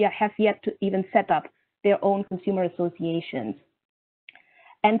Cambodia have yet to even set up their own consumer associations.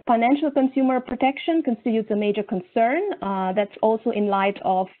 And financial consumer protection constitutes a major concern. That's also in light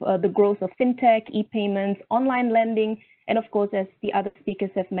of the growth of fintech, e-payments, online lending, and of course, as the other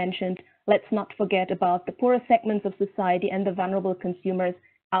speakers have mentioned, let's not forget about the poorer segments of society and the vulnerable consumers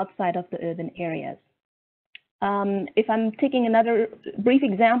outside of the urban areas. If I'm taking another brief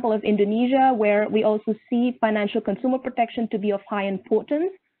example of Indonesia, where we also see financial consumer protection to be of high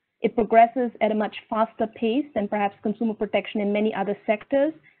importance, it progresses at a much faster pace than perhaps consumer protection in many other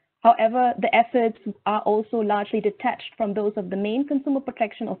sectors. However, the efforts are also largely detached from those of the main consumer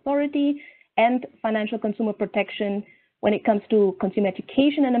protection authority, and financial consumer protection when it comes to consumer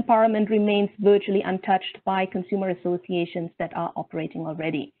education and empowerment remains virtually untouched by consumer associations that are operating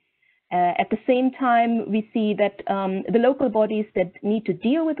already. At the same time, we see that the local bodies that need to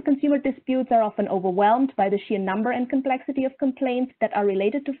deal with the consumer disputes are often overwhelmed by the sheer number and complexity of complaints that are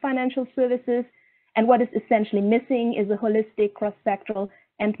related to financial services. And what is essentially missing is a holistic, cross-sectoral,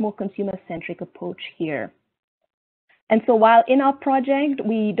 and more consumer-centric approach here. And so while in our project,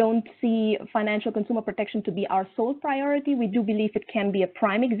 we don't see financial consumer protection to be our sole priority, we do believe it can be a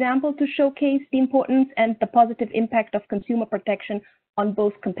prime example to showcase the importance and the positive impact of consumer protection on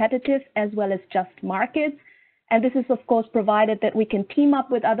both competitive as well as just markets. And this is, of course, provided that we can team up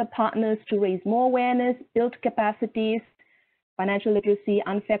with other partners to raise more awareness, build capacities. Financial literacy,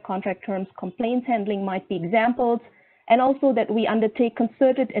 unfair contract terms, complaints handling might be examples, and also that we undertake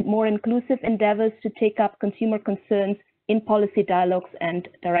concerted and more inclusive endeavors to take up consumer concerns in policy dialogues and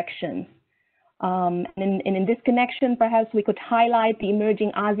directions. And in this connection, perhaps we could highlight the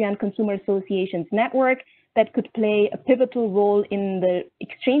emerging ASEAN Consumer Associations Network that could play a pivotal role in the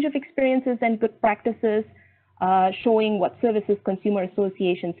exchange of experiences and good practices, showing what services consumer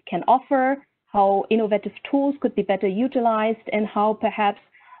associations can offer, how innovative tools could be better utilized, and how perhaps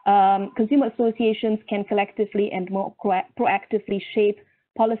consumer associations can collectively and more proactively shape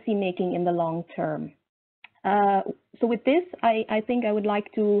policy making in the long term. So with this, I think I would like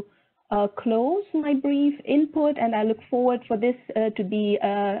to close my brief input, and I look forward for this to be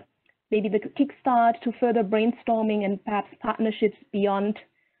maybe the kickstart to further brainstorming and perhaps partnerships beyond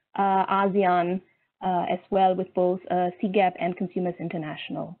ASEAN as well with both CGAP and Consumers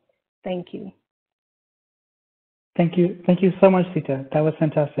International. Thank you. Thank you so much, Sita. That was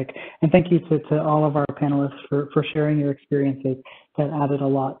fantastic. And thank you to all of our panelists for sharing your experiences. That added a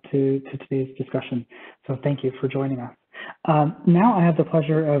lot to today's discussion. So thank you for joining us. Now I have the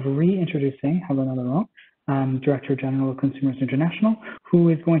pleasure of reintroducing Helena Laurent, Director General of Consumers International, who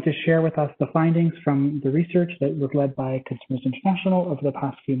is going to share with us the findings from the research that was led by Consumers International over the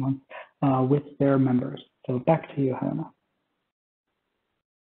past few months with their members. So back to you, Helena.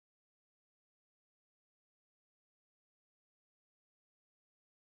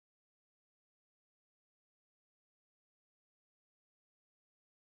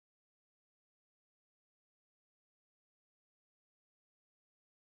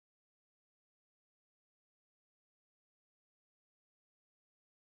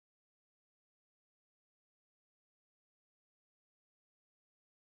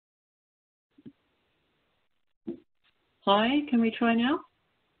 Hi, can we try now?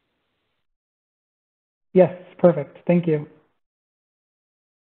 Yes, perfect. Thank you.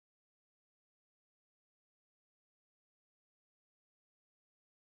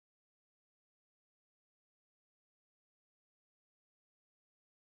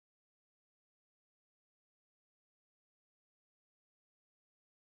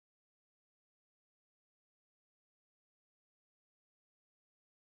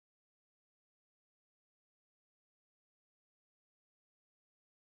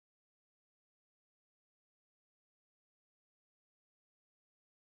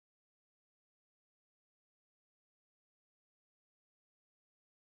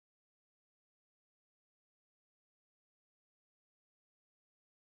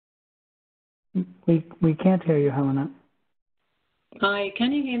 We can't hear you, Helena. Hi,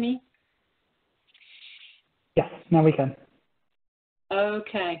 can you hear me? Yes, now we can.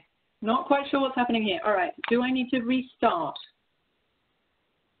 Okay, not quite sure what's happening here. All right, do I need to restart?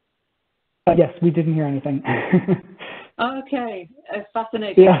 Yes, we didn't hear anything. Okay,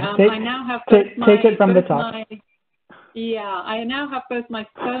 fascinating. Yeah, I now have both take it from the top. I now have both my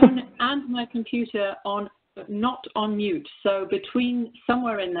phone and my computer on, not on mute. So between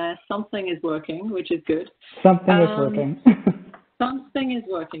somewhere in there, something is working, which is good. Something is working. Something is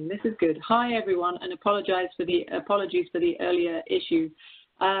working. This is good. Hi, everyone, and apologies for the earlier issue.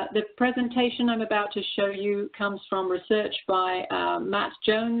 The presentation I'm about to show you comes from research by Matt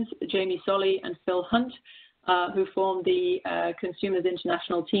Jones, Jamie Solly, and Phil Hunt, who formed the Consumers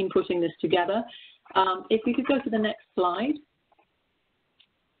International team putting this together. If we could go to the next slide.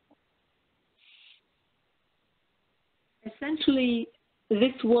 essentially,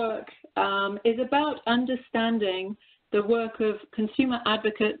 this work is about understanding the work of consumer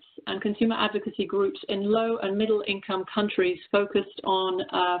advocates and consumer advocacy groups in low and middle income countries focused on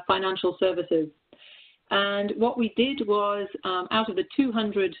financial services. And what we did was, out of the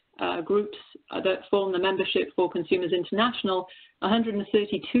 200 groups that form the membership for Consumers International,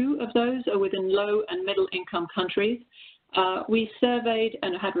 132 of those are within low and middle income countries. We surveyed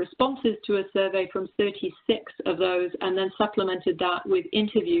and had responses to a survey from 36 of those, and then supplemented that with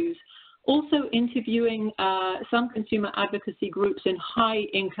interviews. Also interviewing some consumer advocacy groups in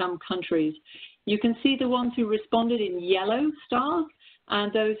high-income countries. You can see the ones who responded in yellow stars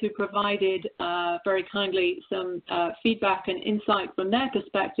and those who provided very kindly some feedback and insight from their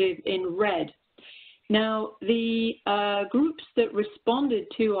perspective in red. Now, the groups that responded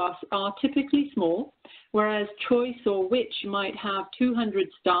to us are typically small, whereas Choice or Which might have 200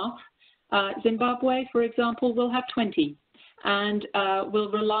 staff. Zimbabwe, for example, will have 20. And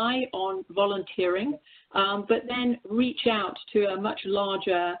will rely on volunteering, but then reach out to a much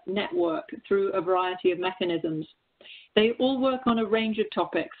larger network through a variety of mechanisms. They all work on a range of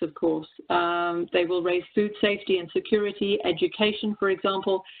topics, of course. They will raise food safety and security, education, for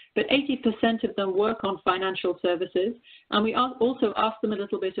example, but 80% of them work on financial services. And we also ask them a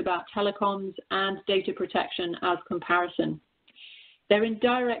little bit about telecoms and data protection as comparison. They're in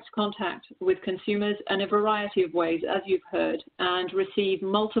direct contact with consumers in a variety of ways, as you've heard, and receive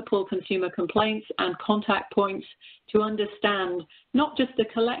multiple consumer complaints and contact points to understand not just the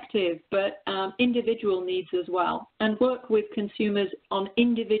collective, but individual needs as well, and work with consumers on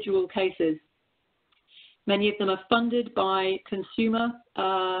individual cases. Many of them are funded by consumer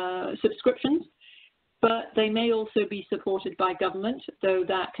subscriptions, but they may also be supported by government, though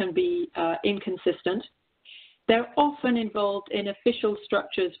that can be inconsistent. They're often involved in official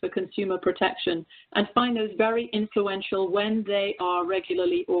structures for consumer protection and find those very influential when they are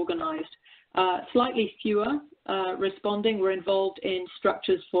regularly organized. Slightly fewer responding were involved in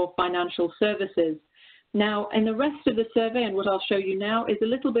structures for financial services. Now, in the rest of the survey, and what I'll show you now, is a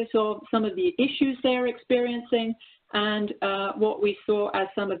little bit of some of the issues they're experiencing and what we saw as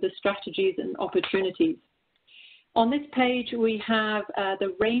some of the strategies and opportunities. On this page, we have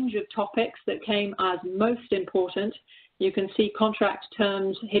the range of topics that came as most important. You can see contract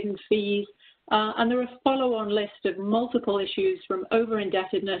terms, hidden fees, and there are a follow-on list of multiple issues from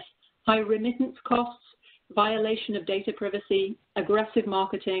over-indebtedness, high remittance costs, violation of data privacy, aggressive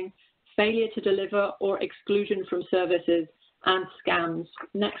marketing, failure to deliver or exclusion from services, and scams.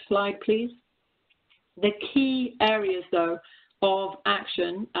 Next slide, please. The key areas, though, of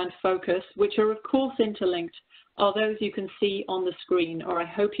action and focus, which are, of course, interlinked, are those you can see on the screen, or I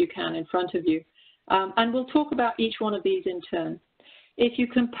hope you can in front of you. And we'll talk about each one of these in turn. If you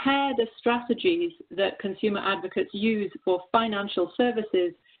compare the strategies that consumer advocates use for financial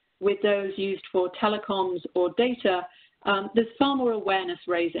services with those used for telecoms or data, there's far more awareness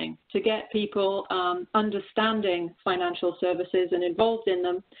raising to get people understanding financial services and involved in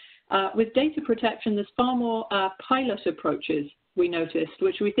them. With data protection, there's far more pilot approaches, we noticed,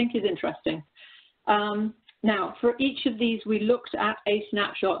 which we think is interesting. Now, for each of these, we looked at a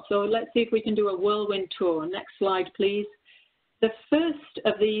snapshot. So let's see if we can do a whirlwind tour. Next slide, please. The first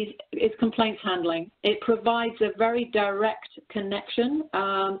of these is complaints handling. It provides a very direct connection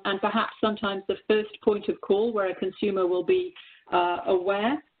and perhaps sometimes the first point of call where a consumer will be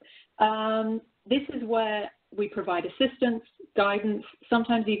aware. This is where we provide assistance, guidance,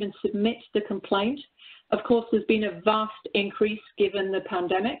 sometimes even submit the complaint. Of course, there's been a vast increase given the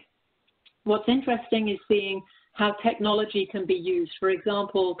pandemic. What's interesting is seeing how technology can be used. For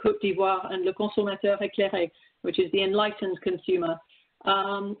example, Côte d'Ivoire and Le Consommateur Éclairé, which is the enlightened consumer.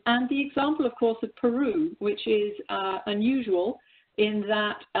 And the example, of course, of Peru, which is unusual in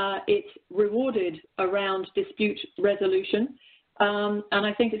that it's rewarded around dispute resolution. And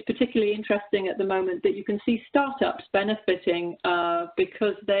I think it's particularly interesting at the moment that you can see startups benefiting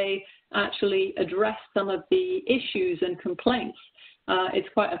because they actually address some of the issues and complaints. It's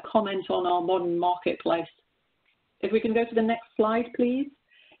quite a comment on our modern marketplace. If we can go to the next slide, please.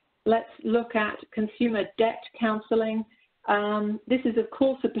 Let's look at consumer debt counseling. This is, of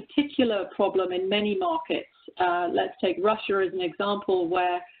course, a particular problem in many markets. Let's take Russia as an example,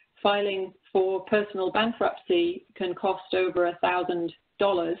 where filing for personal bankruptcy can cost over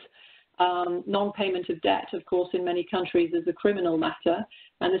 $1,000. Non-payment of debt, of course, in many countries is a criminal matter,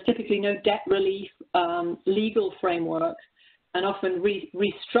 and there's typically no debt relief legal framework. And often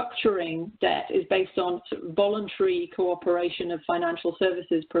restructuring debt is based on sort of voluntary cooperation of financial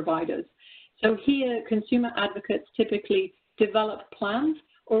services providers. So here, consumer advocates typically develop plans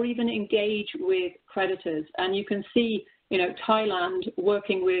or even engage with creditors. And you can see Thailand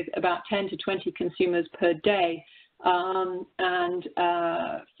working with about 10 to 20 consumers per day, and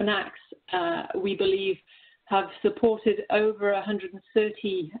Fnax, we believe, have supported over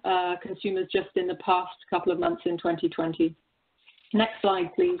 130 consumers just in the past couple of months in 2020. Next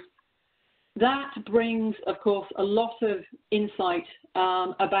slide, please. That brings, of course, a lot of insight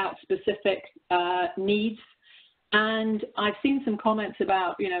about specific needs. And I've seen some comments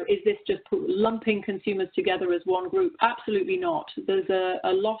about, is this just lumping consumers together as one group? Absolutely not. There's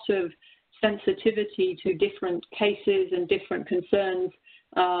a lot of sensitivity to different cases and different concerns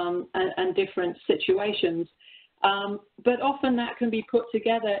and different situations. But often that can be put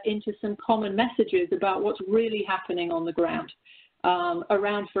together into some common messages about what's really happening on the ground.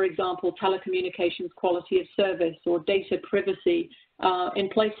 Around, for example, telecommunications quality of service or data privacy in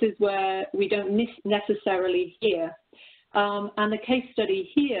places where we don't necessarily hear. And the case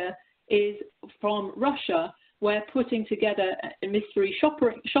study here is from Russia, where putting together a mystery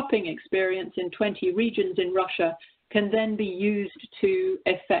shopping experience in 20 regions in Russia can then be used to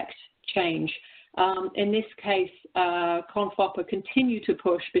effect change. In this case, CONFOPA continue to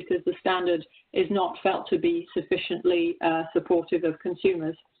push because the standard is not felt to be sufficiently supportive of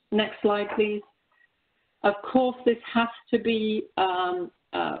consumers. Next slide, please. Of course, this has to be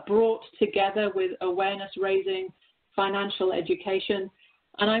brought together with awareness raising, financial education.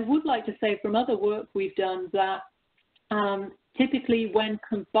 And I would like to say from other work we've done that typically when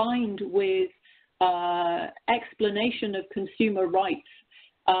combined with explanation of consumer rights,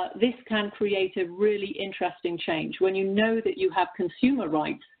 this can create a really interesting change. When you know that you have consumer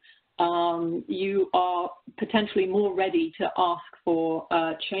rights, you are potentially more ready to ask for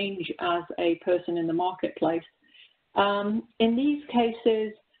change as a person in the marketplace. In these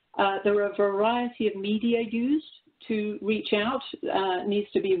cases, there are a variety of media used to reach out.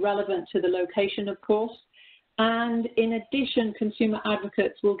 Needs to be relevant to the location, of course. And in addition, consumer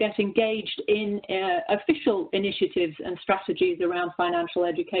advocates will get engaged in official initiatives and strategies around financial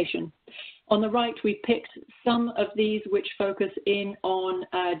education. On the right, we picked some of these which focus in on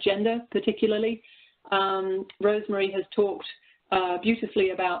gender, particularly. Rosemary has talked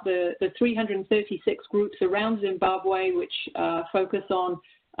beautifully about the 336 groups around Zimbabwe which focus on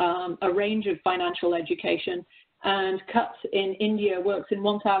a range of financial education. And CUTS in India works in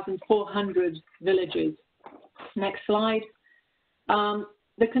 1,400 villages. Next slide.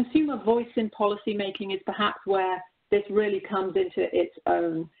 The consumer voice in policymaking is perhaps where this really comes into its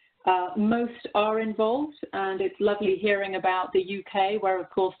own. Most are involved, and it's lovely hearing about the UK, where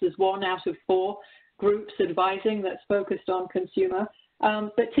of course there's 1 out of 4 groups advising that's focused on consumer.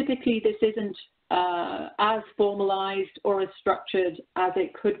 But typically this isn't as formalized or as structured as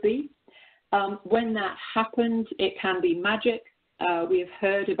it could be. When that happens, it can be magic. We have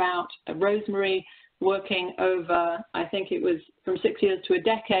heard about Rosemary working over, I think it was from 6 years to a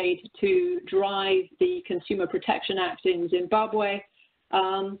decade, to drive the Consumer Protection Act in Zimbabwe.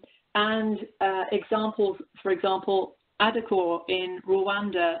 Examples, for example, ADACOR in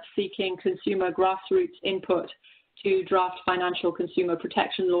Rwanda seeking consumer grassroots input to draft financial consumer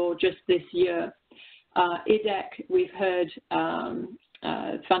protection law just this year. IDEC, we've heard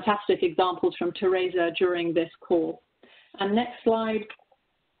fantastic examples from Teresa during this call. And next slide.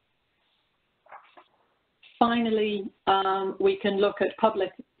 Finally, we can look at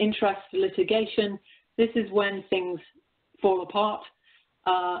public interest litigation. This is when things fall apart.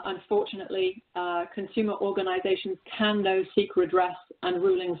 Unfortunately, consumer organizations can now seek redress and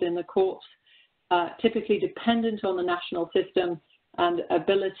rulings in the courts, typically dependent on the national system and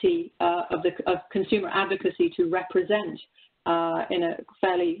ability of consumer advocacy to represent in a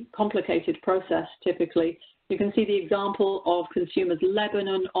fairly complicated process, typically. You can see the example of Consumers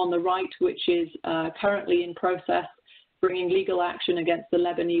Lebanon on the right, which is currently in process, bringing legal action against the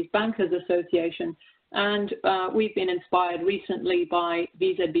Lebanese Bankers Association. And we've been inspired recently by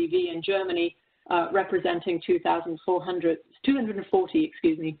VZBV in Germany, representing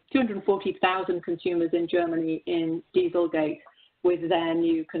 240,000 consumers in Germany in Dieselgate with their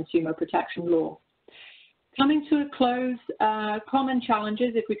new consumer protection law. Coming to a close, common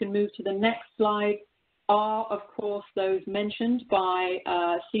challenges, if we can move to the next slide, are, of course, those mentioned by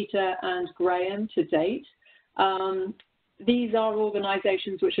Sita and Graham to date. These are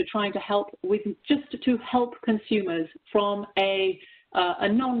organizations which are trying to help with to help consumers from a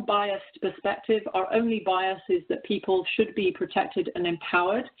non-biased perspective. Our only bias is that people should be protected and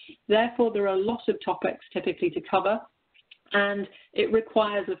empowered. Therefore, there are a lot of topics typically to cover, and it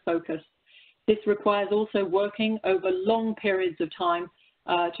requires a focus. This requires also working over long periods of time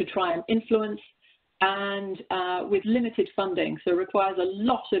to try and influence, and with limited funding, so it requires a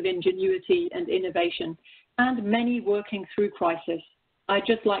lot of ingenuity and innovation. and many working through crisis. I'd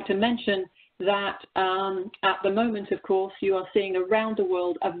just like to mention that at the moment, of course, you are seeing around the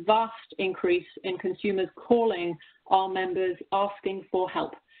world a vast increase in consumers calling our members asking for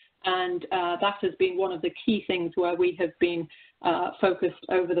help. And that has been one of the key things where we have been focused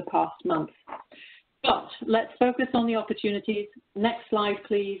over the past month. But let's focus on the opportunities. Next slide,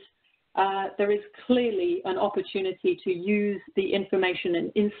 please. There is clearly an opportunity to use the information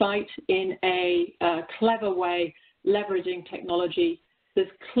and insight in a clever way, leveraging technology. There's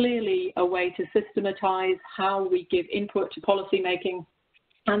clearly a way to systematize how we give input to policymaking,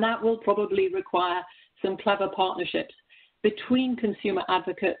 and that will probably require some clever partnerships between consumer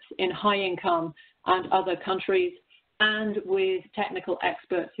advocates in high income and other countries, and with technical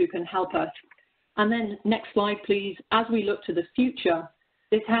experts who can help us. And then next slide, please. As we look to the future,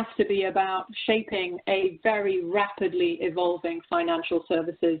 this has to be about shaping a very rapidly evolving financial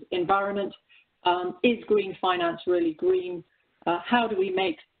services environment. Is green finance really green? How do we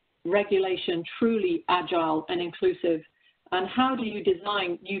make regulation truly agile and inclusive? And how do you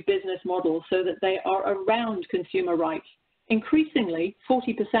design new business models so that they are around consumer rights? Increasingly,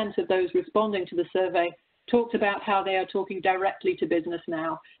 40% of those responding to the survey talked about how they are talking directly to business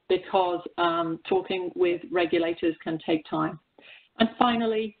now, because talking with regulators can take time. And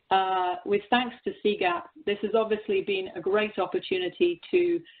finally, with thanks to CGAP, this has obviously been a great opportunity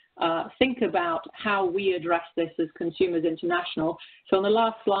to think about how we address this as Consumers International. So on the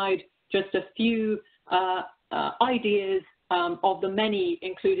last slide, just a few ideas of the many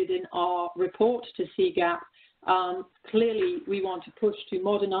included in our report to CGAP. Clearly, we want to push to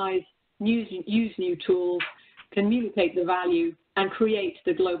modernize, use new tools, communicate the value, and create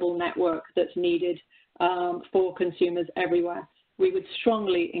the global network that's needed for consumers everywhere. We would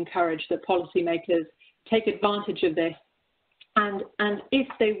strongly encourage that policymakers take advantage of this, and if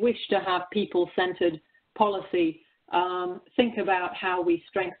they wish to have people-centered policy, think about how we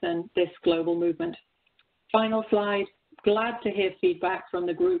strengthen this global movement. Final slide. Glad to hear feedback from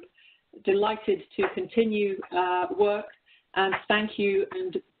the group. Delighted to continue work, and thank you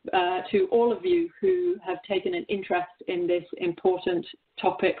to all of you who have taken an interest in this important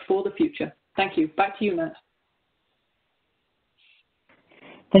topic for the future. Thank you. Back to you, Matt.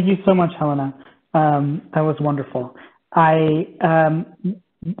 Thank you so much, Helena. That was wonderful.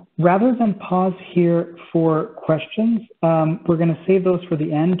 Rather than pause here for questions, we're going to save those for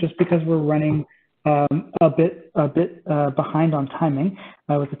the end, just because we're running a bit behind on timing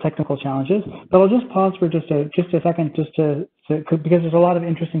with the technical challenges. But I'll just pause for just a second, because there's a lot of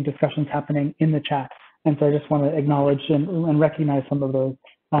interesting discussions happening in the chat, and so I just want to acknowledge and recognize some of those.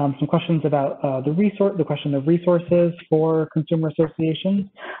 Some questions about the question of resources for consumer associations.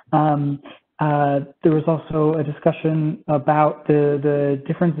 There was also a discussion about the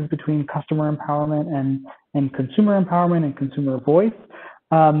differences between customer empowerment and consumer empowerment and consumer voice.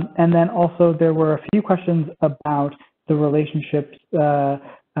 And then also there were a few questions about the relationships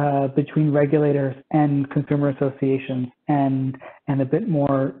between regulators and consumer associations, and a bit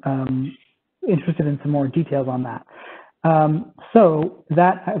more interested in some more details on that. So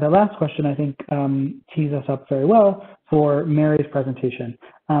the last question, I think, tees us up very well for Mary's presentation.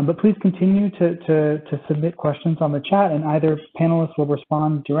 But please continue to submit questions on the chat, and either panelists will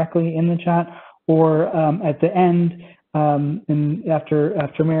respond directly in the chat, or at the end, and after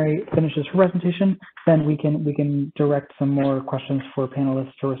Mary finishes her presentation, then we can direct some more questions for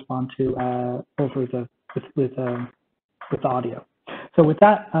panelists to respond to over with audio. So with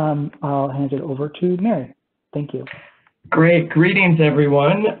that, I'll hand it over to Mary. Thank you. Great. Greetings,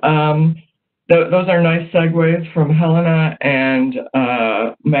 everyone. Those are nice segues from Helena and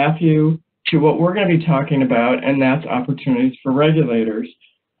Matthew to what we're going to be talking about, and that's opportunities for regulators.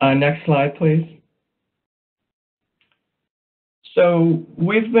 Next slide, please. So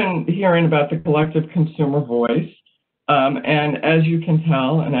we've been hearing about the collective consumer voice, and as you can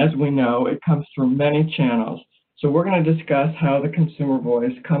tell, and as we know, it comes through many channels. So we're going to discuss how the consumer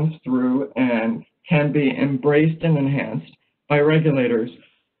voice comes through and can be embraced and enhanced by regulators.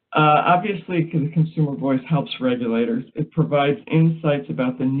 Obviously, the consumer voice helps regulators. It provides insights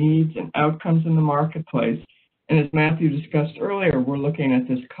about the needs and outcomes in the marketplace. And as Matthew discussed earlier, we're looking at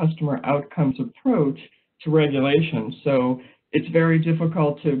this customer outcomes approach to regulation. So it's very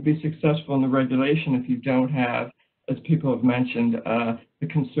difficult to be successful in the regulation if you don't have, as people have mentioned, the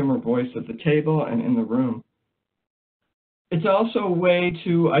consumer voice at the table and in the room. It's also a way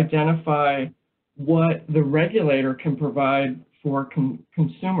to identify what the regulator can provide for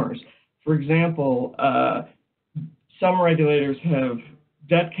consumers. For example, some regulators have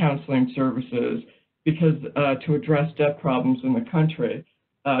debt counseling services because to address debt problems in the country.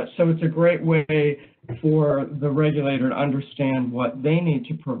 So it's a great way for the regulator to understand what they need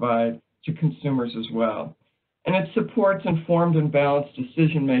to provide to consumers as well. And it supports informed and balanced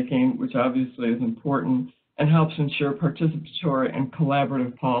decision-making, which obviously is important, and helps ensure participatory and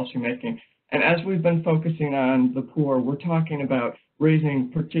collaborative policymaking. And as we've been focusing on the poor, we're talking about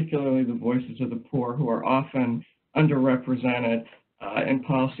raising particularly the voices of the poor, who are often underrepresented in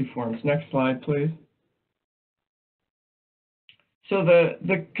policy forums. Next slide, please. So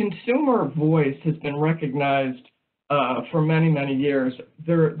the consumer voice has been recognized for many, many years.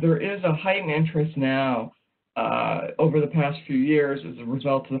 There is a heightened interest now over the past few years as a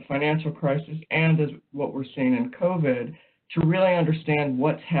result of the financial crisis and as what we're seeing in COVID to really understand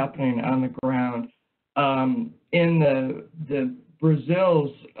what's happening on the ground. In the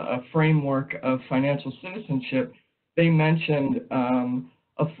Brazil's framework of financial citizenship, they mentioned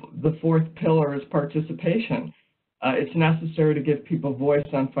the fourth pillar is participation. It's necessary to give people voice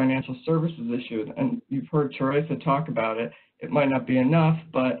on financial services issues, and you've heard Teresa talk about it. It might not be enough,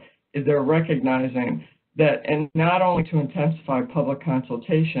 but they're recognizing that, and not only to intensify public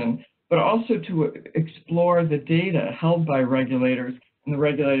consultation, but also to explore the data held by regulators and the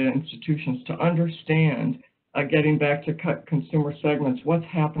regulated institutions to understand, getting back to consumer segments, what's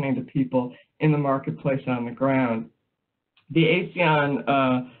happening to people in the marketplace on the ground. The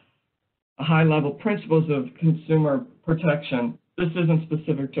ASEAN high-level principles of consumer protection, this isn't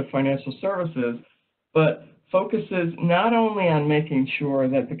specific to financial services, but focuses not only on making sure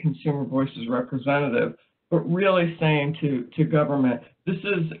that the consumer voice is representative, but really saying to government, this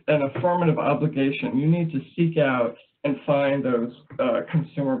is an affirmative obligation. You need to seek out and find those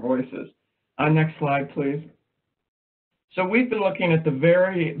consumer voices. Next slide, please. So we've been looking at the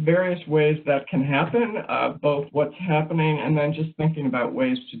various ways that can happen, both what's happening and then just thinking about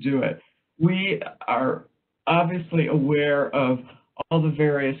ways to do it. We are obviously aware of all the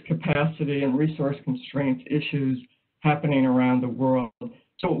various capacity and resource constraints issues happening around the world.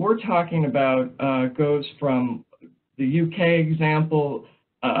 So what we're talking about goes from the UK example,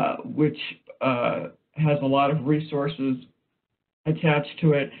 which has a lot of resources attached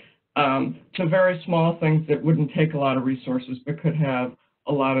to it, to very small things that wouldn't take a lot of resources but could have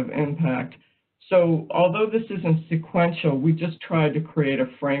a lot of impact. So although this isn't sequential, we just tried to create a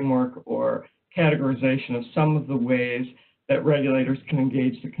framework or categorization of some of the ways that regulators can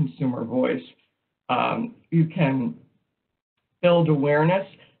engage the consumer voice. You can build awareness.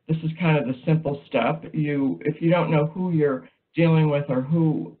 This is kind of the simple step. If you don't know who you're dealing with or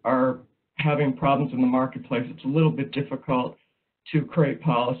who are having problems in the marketplace, it's a little bit difficult to create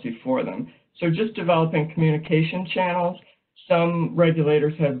policy for them. So just developing communication channels. Some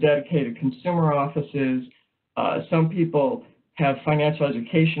regulators have dedicated consumer offices. Some people have financial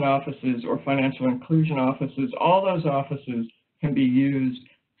education offices or financial inclusion offices. All those offices can be used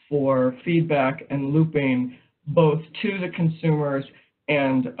for feedback and looping both to the consumers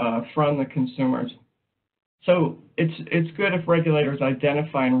and from the consumers. So it's good if regulators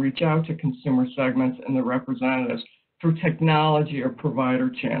identify and reach out to consumer segments and the representatives through technology or provider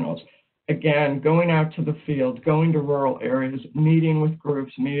channels. Again, going out to the field, going to rural areas, meeting with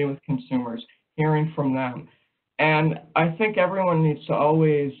groups, meeting with consumers, hearing from them. And I think everyone needs to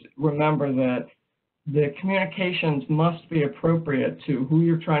always remember that the communications must be appropriate to who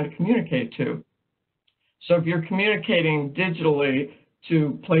you're trying to communicate to. So if you're communicating digitally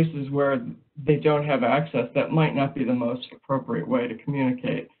to places where they don't have access, that might not be the most appropriate way to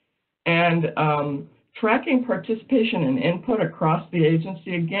communicate. And tracking participation and input across the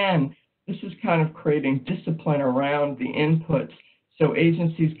agency, again, this is kind of creating discipline around the inputs so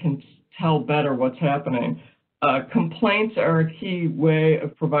agencies can tell better what's happening. Complaints are a key way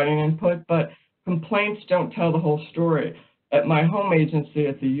of providing input, but complaints don't tell the whole story. At my home agency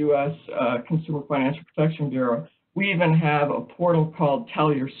at the U.S. Consumer Financial Protection Bureau, we even have a portal called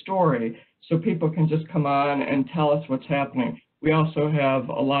Tell Your Story, so people can just come on and tell us what's happening. We also have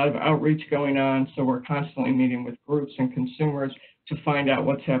a lot of outreach going on, so we're constantly meeting with groups and consumers to find out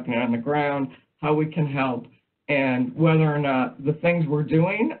what's happening on the ground, how we can help, and whether or not the things we're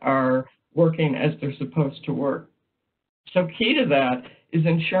doing are working as they're supposed to work. So key to that is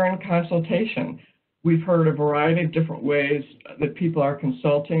ensuring consultation. We've heard a variety of different ways that people are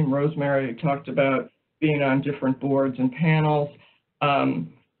consulting. Rosemary talked about being on different boards and panels.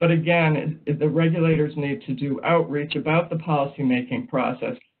 But again, the regulators need to do outreach about the policymaking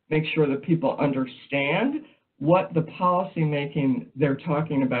process, make sure that people understand what the policymaking they're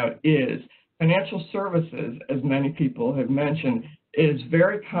talking about is. Financial services, as many people have mentioned, is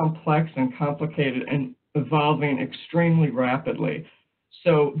very complex and complicated and evolving extremely rapidly.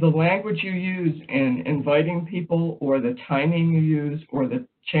 So the language you use in inviting people, or the timing you use, or the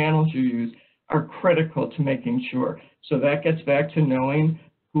channels you use are critical to making sure. So that gets back to knowing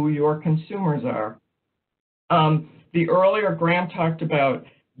who your consumers are. The earlier Graham talked about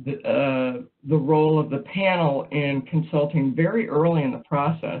the role of the panel in consulting very early in the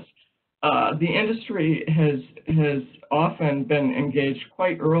process. The industry has often been engaged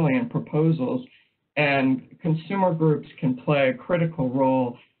quite early in proposals, and consumer groups can play a critical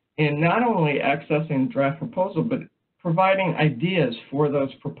role in not only accessing draft proposal, but providing ideas for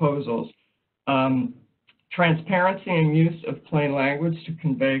those proposals. Transparency and use of plain language to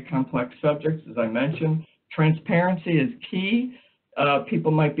convey complex subjects, as I mentioned. Transparency is key.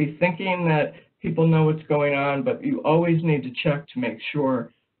 People might be thinking that people know what's going on, but you always need to check to make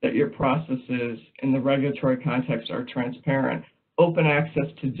sure that your processes in the regulatory context are transparent. Open access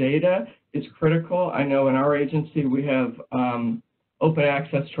to data is critical. I know in our agency we have open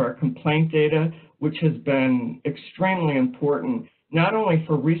access to our complaint data, which has been extremely important, not only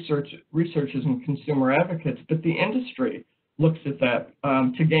for researchers and consumer advocates, but the industry looks at that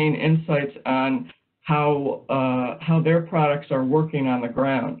to gain insights on how their products are working on the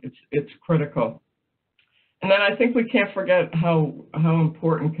ground. It's critical. And then I think we can't forget how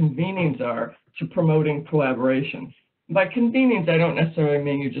important convenings are to promoting collaboration. By convenings, I don't necessarily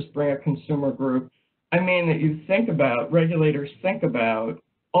mean you just bring a consumer group. I mean that you think about, regulators think about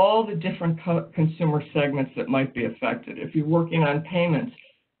all the different consumer segments that might be affected. If you're working on payments,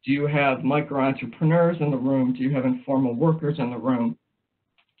 do you have micro-entrepreneurs in the room? Do you have informal workers in the room?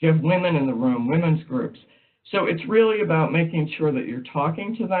 Do you have women in the room, women's groups? So it's really about making sure that you're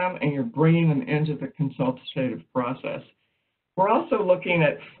talking to them and you're bringing them into the consultative process. We're also looking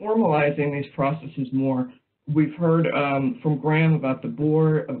at formalizing these processes more. We've heard from Graham about the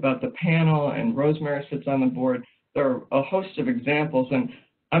board, about the panel, and Rosemary sits on the board. There are a host of examples, and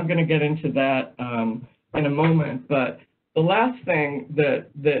I'm going to get into that in a moment. But the last thing that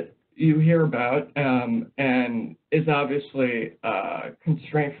you hear about, and is obviously a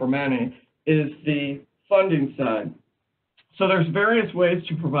constraint for many, is the funding side. So there's various ways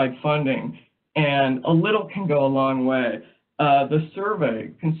to provide funding, and a little can go a long way. The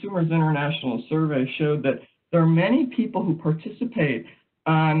survey, Consumers International survey, showed that there are many people who participate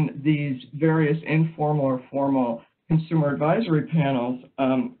on these various informal or formal consumer advisory panels,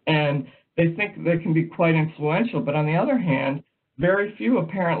 and they think they can be quite influential, but on the other hand, very few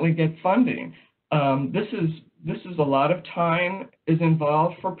apparently get funding. This is a lot of time is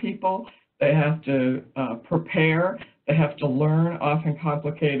involved for people. They have to prepare, they have to learn often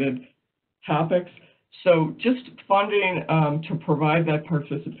complicated topics. So just funding to provide that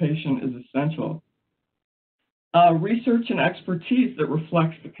participation is essential. Research and expertise that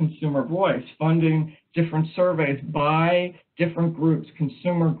reflects the consumer voice, funding different surveys by different groups,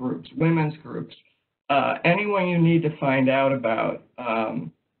 consumer groups, women's groups, anyone you need to find out about,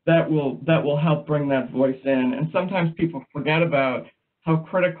 that will help bring that voice in. And sometimes people forget about how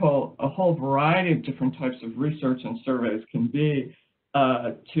critical a whole variety of different types of research and surveys can be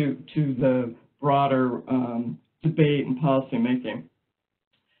to the broader debate and policy making.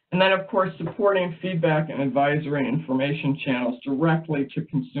 And then, of course, supporting feedback and advisory information channels directly to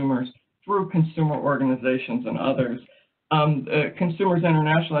consumers through consumer organizations and others. Consumers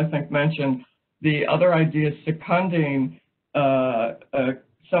International, I think, mentioned the other idea is seconding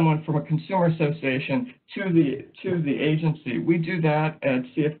someone from a consumer association to the agency. We do that at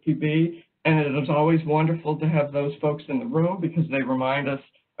CFPB, and it is always wonderful to have those folks in the room because they remind us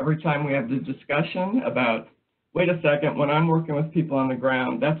every time we have the discussion about, wait a second, when I'm working with people on the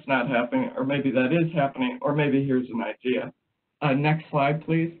ground, that's not happening, or maybe that is happening, or maybe here's an idea. Next slide,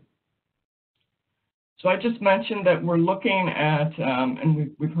 please. So I just mentioned that we're looking at,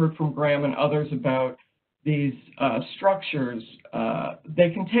 and we've heard from Graham and others about these structures. They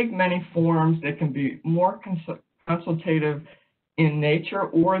can take many forms. They can be more consultative in nature,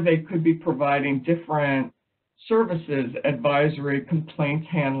 or they could be providing different services, advisory, complaints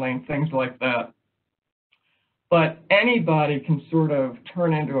handling, things like that. But anybody can sort of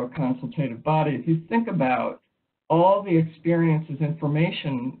turn into a consultative body. If you think about all the experiences,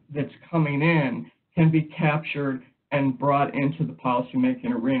 information that's coming in can be captured and brought into the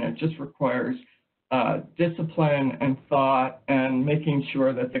policymaking arena. It just requires discipline and thought and making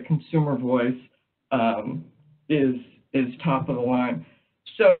sure that the consumer voice is top of the line.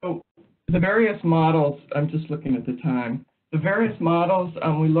 So the various models, I'm just looking at the time, the various models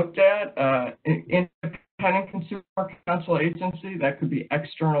we looked at, independent consumer counsel agency, that could be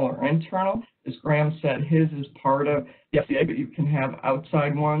external or internal. As Graham said, his is part of the FCA, but you can have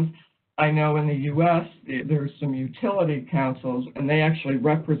outside ones. I know in the U.S. there's some utility councils, and they actually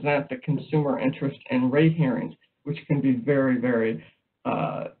represent the consumer interest in rate hearings, which can be very, very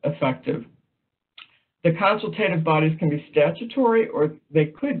effective. The consultative bodies can be statutory, or they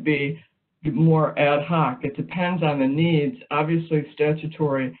could be more ad hoc. It depends on the needs. Obviously,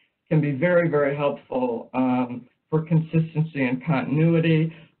 statutory can be very, very helpful for consistency and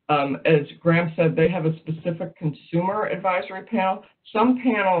continuity. As Graham said, they have a specific consumer advisory panel. Some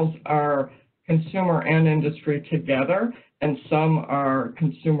panels are consumer and industry together, and some are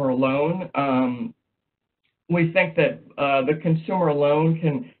consumer alone. We think that the consumer alone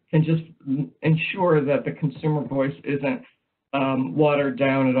can just ensure that the consumer voice isn't watered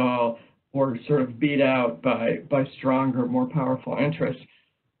down at all or sort of beat out by stronger, more powerful interests.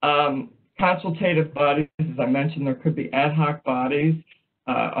 Consultative bodies, as I mentioned, there could be ad hoc bodies.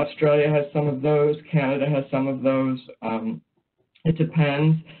 Australia has some of those. Canada has some of those. It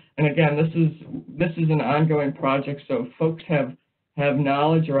depends. And again, this is an ongoing project, so if folks have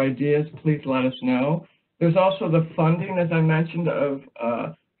knowledge or ideas, please let us know. There's also the funding, as I mentioned, of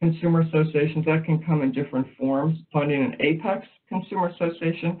consumer associations. That can come in different forms. Funding an Apex Consumer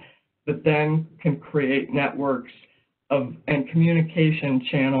Association that then can create networks and communication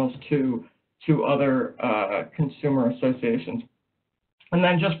channels to other consumer associations. And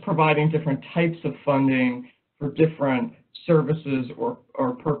then just providing different types of funding for different services or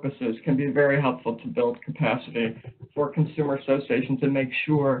purposes can be very helpful to build capacity for consumer associations and make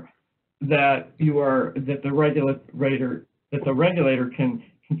sure that the regulator can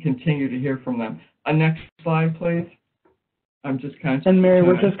continue to hear from them. Next slide, please. I'm just conscious. And Mary,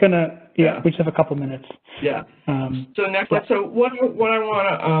 we're just gonna we just have a couple minutes. Yeah. So next, so what I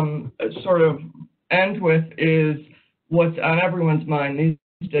want to sort of end with is what's on everyone's mind these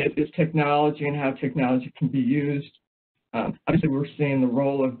days is technology and how technology can be used. Obviously, we're seeing the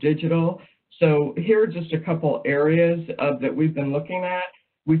role of digital. So here are just a couple areas that we've been looking at.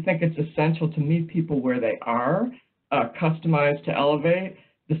 We think it's essential to meet people where they are, customize to elevate.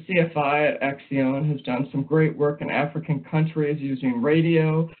 The CFI at Accion has done some great work in African countries using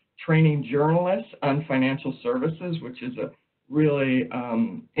radio, training journalists on financial services, which is a really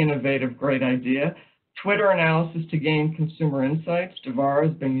innovative, great idea. Twitter analysis to gain consumer insights. Devara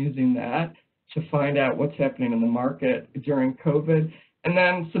has been using that to find out what's happening in the market during COVID. And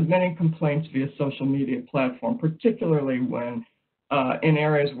then submitting complaints via social media platform, particularly when in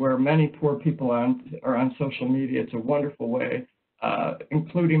areas where many poor people are on social media. It's a wonderful way,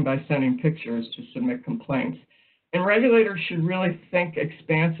 including by sending pictures, to submit complaints. And regulators should really think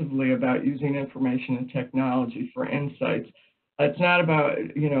expansively about using information and technology for insights. It's not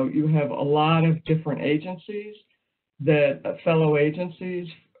about, you have a lot of different agencies, fellow agencies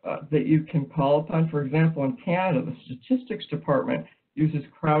that you can call upon. For example, in Canada, the Statistics Department uses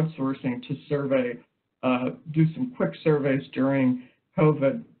crowdsourcing to survey, do some quick surveys during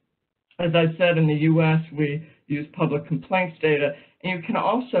COVID. As I said, in the US, we use public complaints data. And you can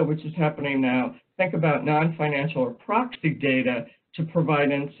also, which is happening now, think about non-financial or proxy data to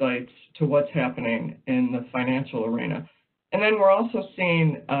provide insights to what's happening in the financial arena. And then we're also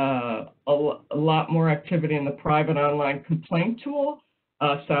seeing a lot more activity in the private online complaint tool.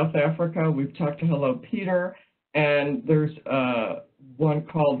 South Africa, we've talked to Hello Peter, and there's one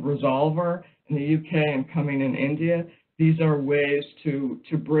called Resolver in the UK and coming in India. These are ways to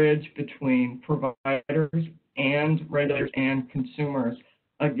bridge between providers and regulators and consumers.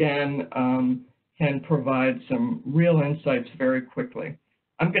 Again, can provide some real insights very quickly.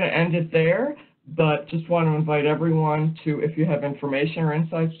 I'm going to end it there, but just want to invite everyone to, if you have information or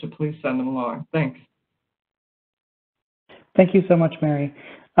insights, to please send them along. Thanks. Thank you so much, Mary.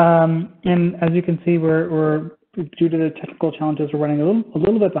 And as you can see, we're due to the technical challenges, we're running a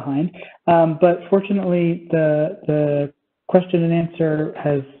little bit behind. But fortunately, the question and answer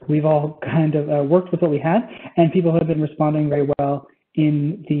we've all kind of worked with what we had, and people have been responding very well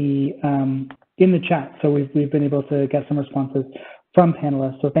in the chat. So we've been able to get some responses from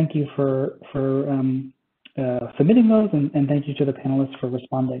panelists. So thank you for submitting those, and thank you to the panelists for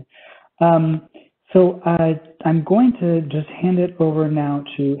responding. So I'm going to just hand it over now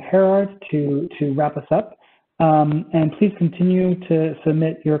to Gerard to wrap us up. And please continue to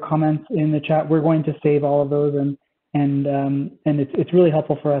submit your comments in the chat. We're going to save all of those, and it's really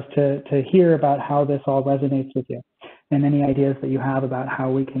helpful for us to hear about how this all resonates with you and any ideas that you have about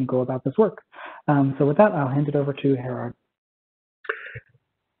how we can go about this work. So with that, I'll hand it over to Gerard.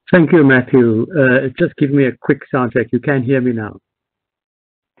 Thank you, Matthew. Just give me a quick sound check. You can hear me now?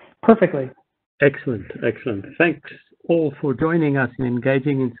 Perfectly. Excellent, excellent. Thanks all for joining us and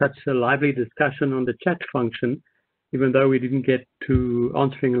engaging in such a lively discussion on the chat function. even though we didn't get to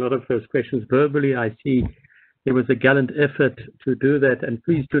answering a lot of those questions verbally. I see there was a gallant effort to do that, and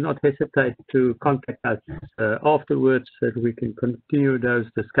please do not hesitate to contact us afterwards so that we can continue those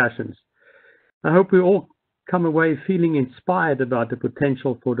discussions. I hope we all come away feeling inspired about the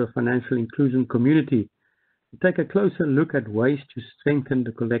potential for the financial inclusion community. Take a closer look at ways to strengthen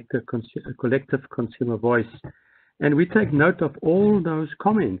the collective consumer voice. And we take note of all those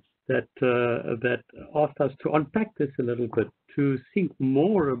comments that asked us to unpack this a little bit, to think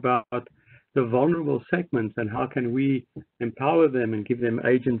more about the vulnerable segments and how can we empower them and give them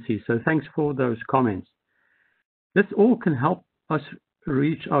agency. So thanks for those comments. This all can help us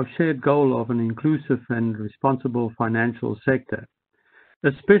reach our shared goal of an inclusive and responsible financial sector.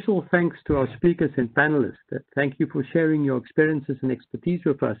 A special thanks to our speakers and panelists. Thank you for sharing your experiences and expertise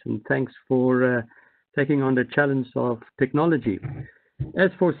with us, and thanks for taking on the challenge of technology. As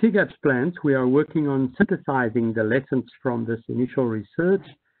for CGAP's plans, we are working on synthesizing the lessons from this initial research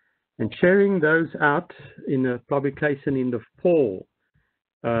and sharing those out in a publication in the fall.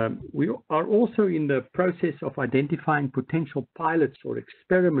 We are also in the process of identifying potential pilots or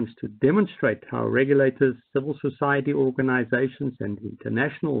experiments to demonstrate how regulators, civil society organizations, and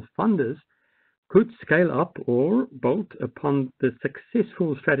international funders could scale up or build upon the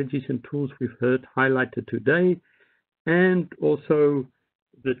successful strategies and tools we've heard highlighted today, and also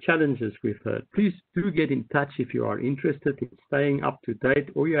the challenges we've heard. Please do get in touch if you are interested in staying up to date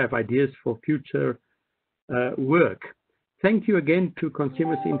or you have ideas for future work. Thank you again to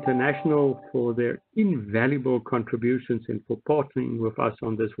Consumers International for their invaluable contributions and for partnering with us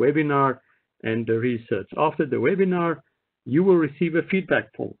on this webinar and the research. After the webinar, you will receive a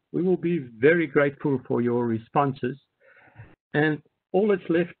feedback form. We will be very grateful for your responses. And all that's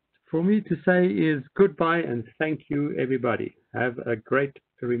left for me to say is goodbye and thank you, everybody. Have a great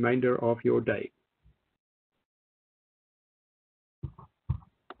remainder of your day.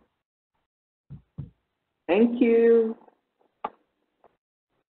 Thank you.